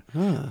down there.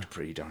 Which are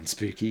pretty darn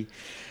spooky.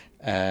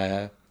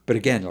 But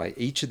again, like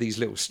each of these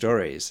little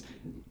stories,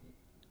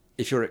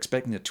 if you're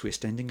expecting a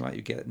twist ending like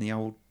you get in the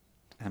old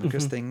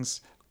Amicus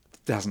things,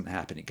 doesn't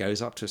happen. It goes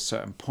up to a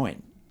certain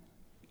point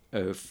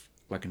of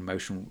like an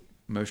emotional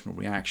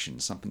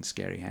reaction, something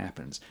scary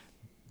happens,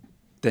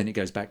 then it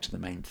goes back to the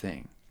main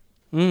thing.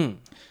 But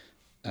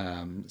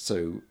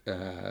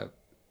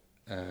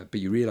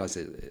you realize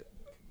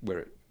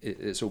where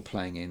it's all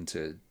playing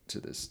into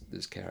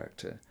this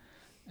character,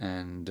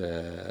 and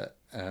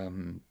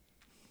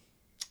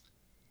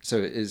so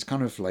it's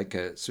kind of like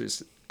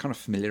it's kind of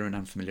familiar and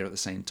unfamiliar at the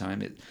same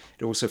time. It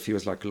also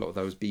feels like a lot of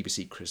those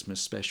BBC Christmas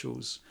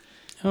specials.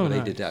 Oh, where nice.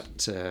 they did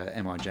that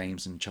M.R.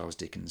 James and Charles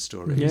Dickens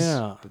stories.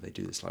 Yeah. But they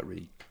do this like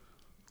really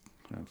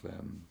kind of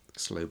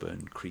slow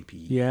burn, creepy,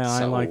 Yeah, I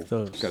subtle like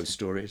those. ghost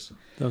stories.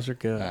 Those are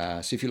good.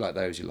 So if you like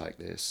those, you like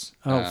this.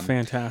 Oh,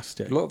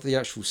 fantastic. A lot of the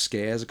actual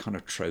scares are kind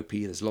of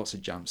tropey. There's lots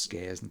of jump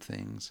scares and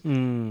things.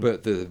 Mm.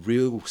 But the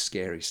real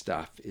scary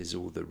stuff is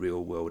all the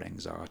real world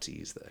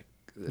anxieties that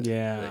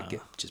get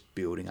just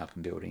building up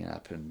and building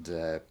up. And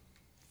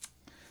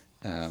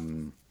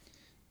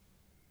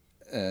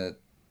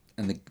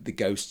the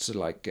ghosts are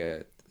like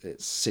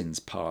it's sins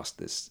past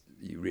this.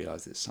 You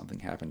realise that something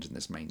happened in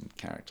this main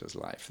character's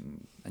life,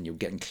 and you're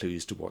getting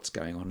clues to what's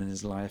going on in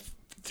his life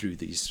through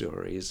these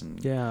stories and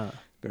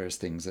various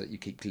things that you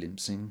keep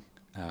glimpsing.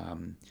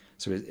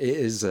 So it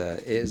is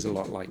a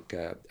lot like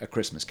A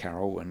Christmas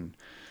Carol and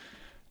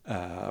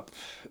the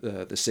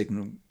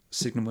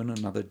Signalman,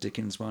 another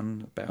Dickens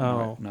one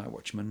about Night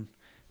Watchman,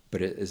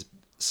 but it is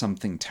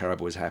something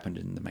terrible has happened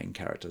in the main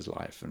character's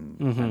life,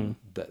 and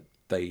that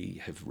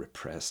they have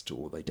repressed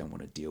or they don't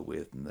want to deal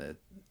with, and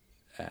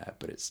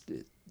but it's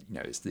the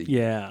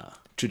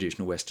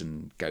traditional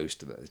Western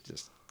ghost that is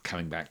just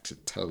coming back to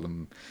tell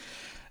them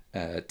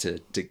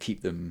to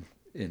keep them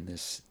in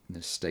this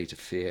state of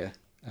fear.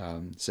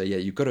 So yeah,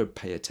 you've got to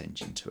pay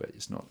attention to it.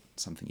 It's not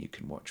something you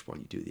can watch while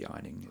you do the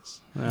ironing.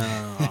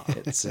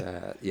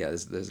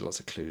 There's lots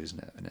of clues in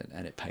it,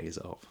 and it pays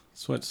off.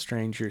 It's what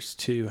Strangers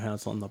 2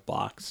 has on the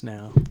box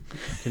now.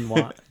 You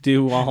can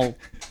do while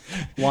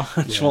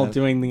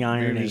doing the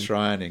ironing. Movies for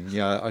ironing.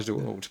 Yeah, I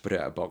ought to put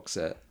out a box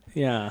set.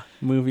 Yeah,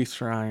 movies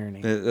for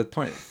ironing. The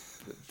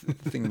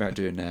thing about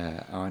doing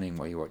ironing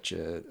while you watch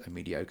a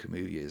mediocre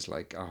movie is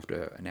like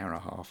after an hour and a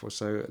half or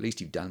so, at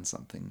least you've done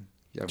something.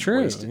 You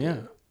haven't wasted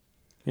it.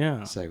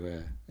 Yeah.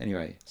 So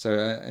anyway,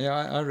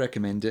 I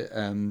recommend it.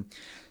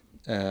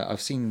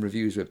 I've seen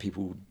reviews where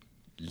people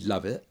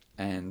love it,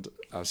 and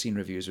I've seen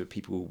reviews where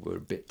people were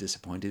a bit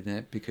disappointed in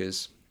it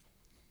because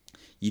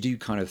you do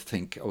kind of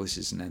think, oh, this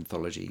is an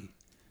anthology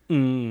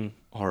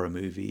horror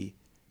movie,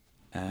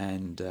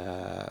 and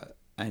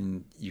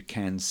you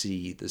can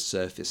see the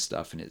surface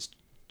stuff, and it's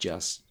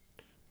just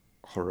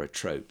horror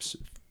tropes,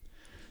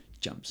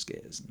 jump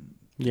scares, and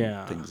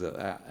things like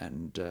that,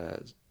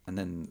 and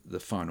then the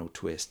final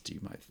twist, you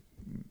might,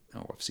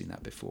 I've seen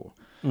that before.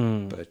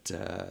 But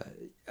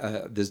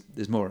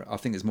there's more. I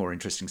think there's more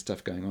interesting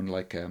stuff going on.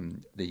 Like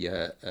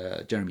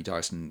Jeremy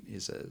Dyson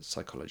is a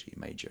psychology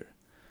major.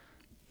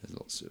 There's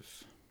lots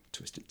of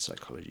twisted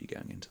psychology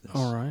going into this.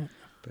 All right.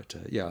 But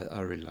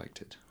I really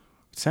liked it.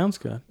 Sounds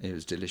good. It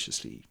was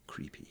deliciously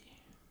creepy.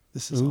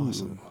 This is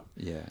awesome.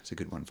 Yeah, it's a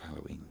good one for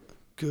Halloween.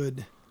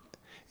 Good.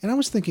 And I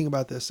was thinking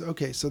about this.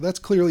 Okay, so that's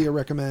clearly a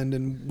recommend,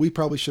 and we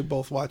probably should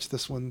both watch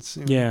this one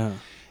soon. Yeah.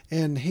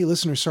 And hey,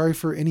 listener, sorry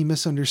for any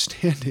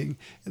misunderstanding.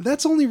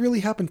 That's only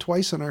really happened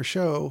twice on our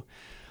show.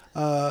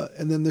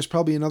 And then there's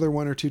probably another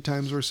one or two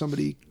times where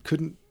somebody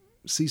couldn't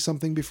see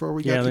something before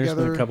we got together. Yeah,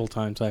 there's been a couple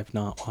times I've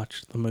not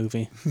watched the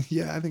movie.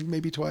 Yeah, I think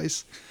maybe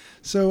twice.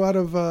 So out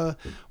of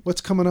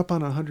what's coming up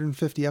on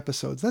 150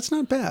 episodes, that's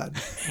not bad.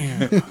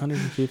 Yeah,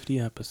 150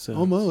 episodes.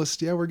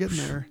 Almost. Yeah, we're getting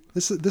there.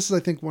 This is I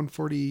think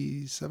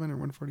 147 or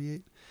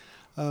 148.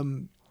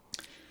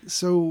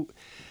 So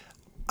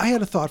I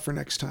had a thought for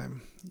next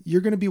time.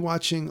 You're going to be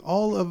watching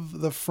all of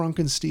the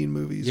Frankenstein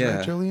movies,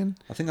 right, Julian?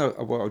 I think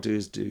what I'll do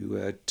is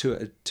do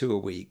two a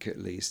week at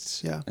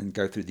least, and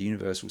go through the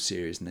Universal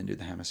series and then do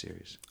the Hammer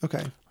series.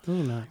 Okay. Oh,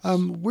 nice.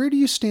 Where do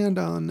you stand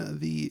on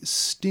the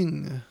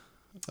Sting,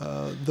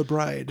 The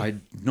Bride?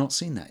 I'd not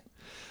seen that.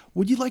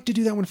 Would you like to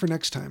do that one for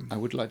next time? I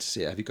would like to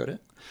see it. Have you got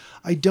it?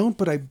 I don't,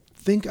 but I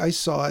think I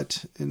saw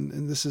it,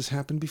 and this has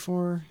happened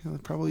before,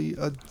 probably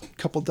a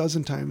couple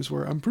dozen times,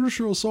 where I'm pretty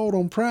sure I saw it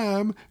on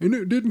Prime, and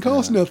it didn't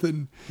cost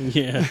nothing.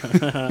 Yeah.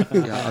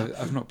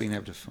 I've not been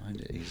able to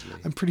find it easily.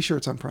 I'm pretty sure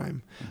it's on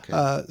Prime.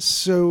 Okay.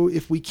 So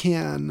if we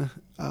can,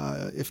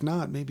 if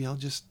not, maybe I'll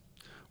just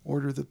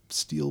order the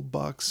steel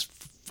box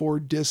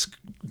 4-disc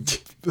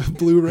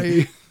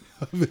Blu-ray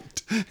of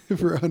it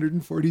for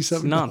 $147.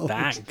 It's not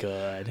that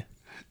good.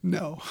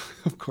 No,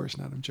 of course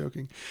not. I'm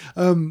joking.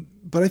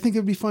 But I think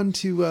it'd be fun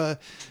to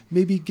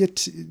maybe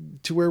get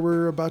to where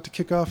we're about to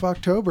kick off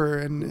October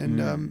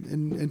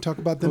and talk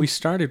about them. We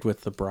started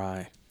with The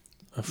Bride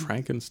of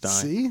Frankenstein.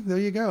 See, there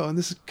you go. And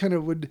this kind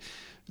of would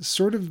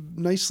sort of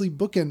nicely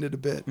bookend it a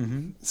bit.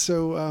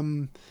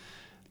 So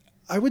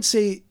I would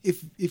say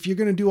if you're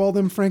going to do all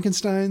them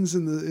Frankensteins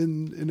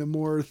in a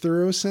more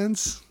thorough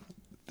sense,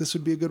 this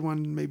would be a good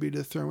one maybe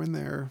to throw in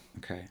there.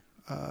 Okay.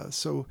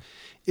 So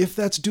if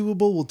that's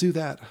doable, we'll do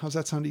that. How's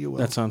that sound to you, Will?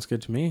 That sounds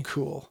good to me.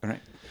 Cool. All right.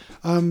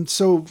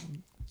 So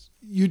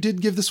you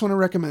did give this one a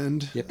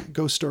recommend. Yep.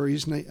 Ghost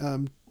Stories,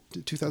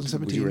 2017.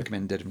 Would you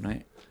recommend Dead of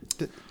Night?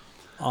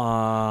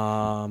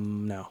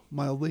 No.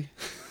 Mildly.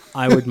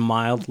 I would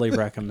mildly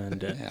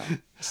recommend it. Yeah.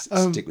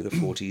 Stick with the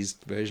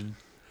 40s version.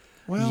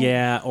 Well,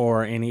 Yeah,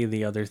 or any of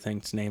the other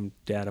things named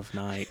Dead of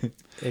Night,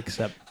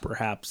 except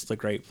perhaps The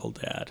Grateful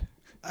Dead.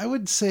 I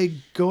would say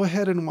go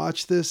ahead and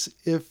watch this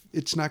if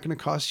it's not going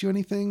to cost you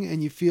anything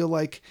and you feel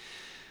like,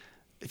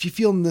 if you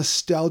feel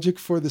nostalgic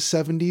for the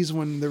 70s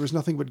when there was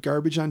nothing but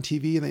garbage on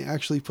TV and they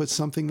actually put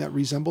something that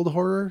resembled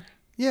horror,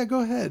 yeah, go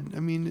ahead. I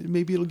mean,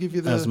 maybe it'll give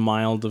you the... As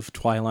mild of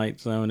Twilight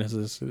Zone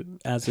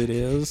as it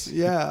is.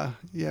 Yeah.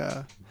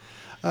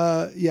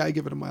 I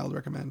give it a mild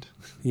recommend.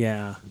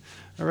 Yeah.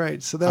 All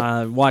right, so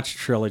that... watch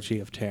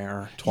Trilogy of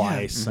Terror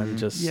twice and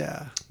just...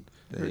 Yeah.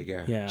 There you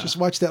go. Yeah. Just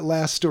watch that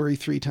last story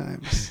 3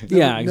 times.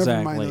 Yeah,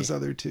 Never mind exactly. those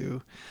other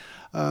 2.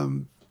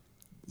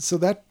 So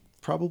that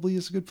probably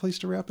is a good place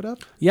to wrap it up.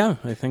 Yeah,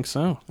 I think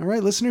so. All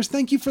right, listeners,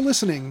 thank you for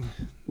listening.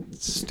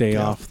 Stay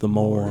off the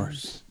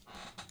moors.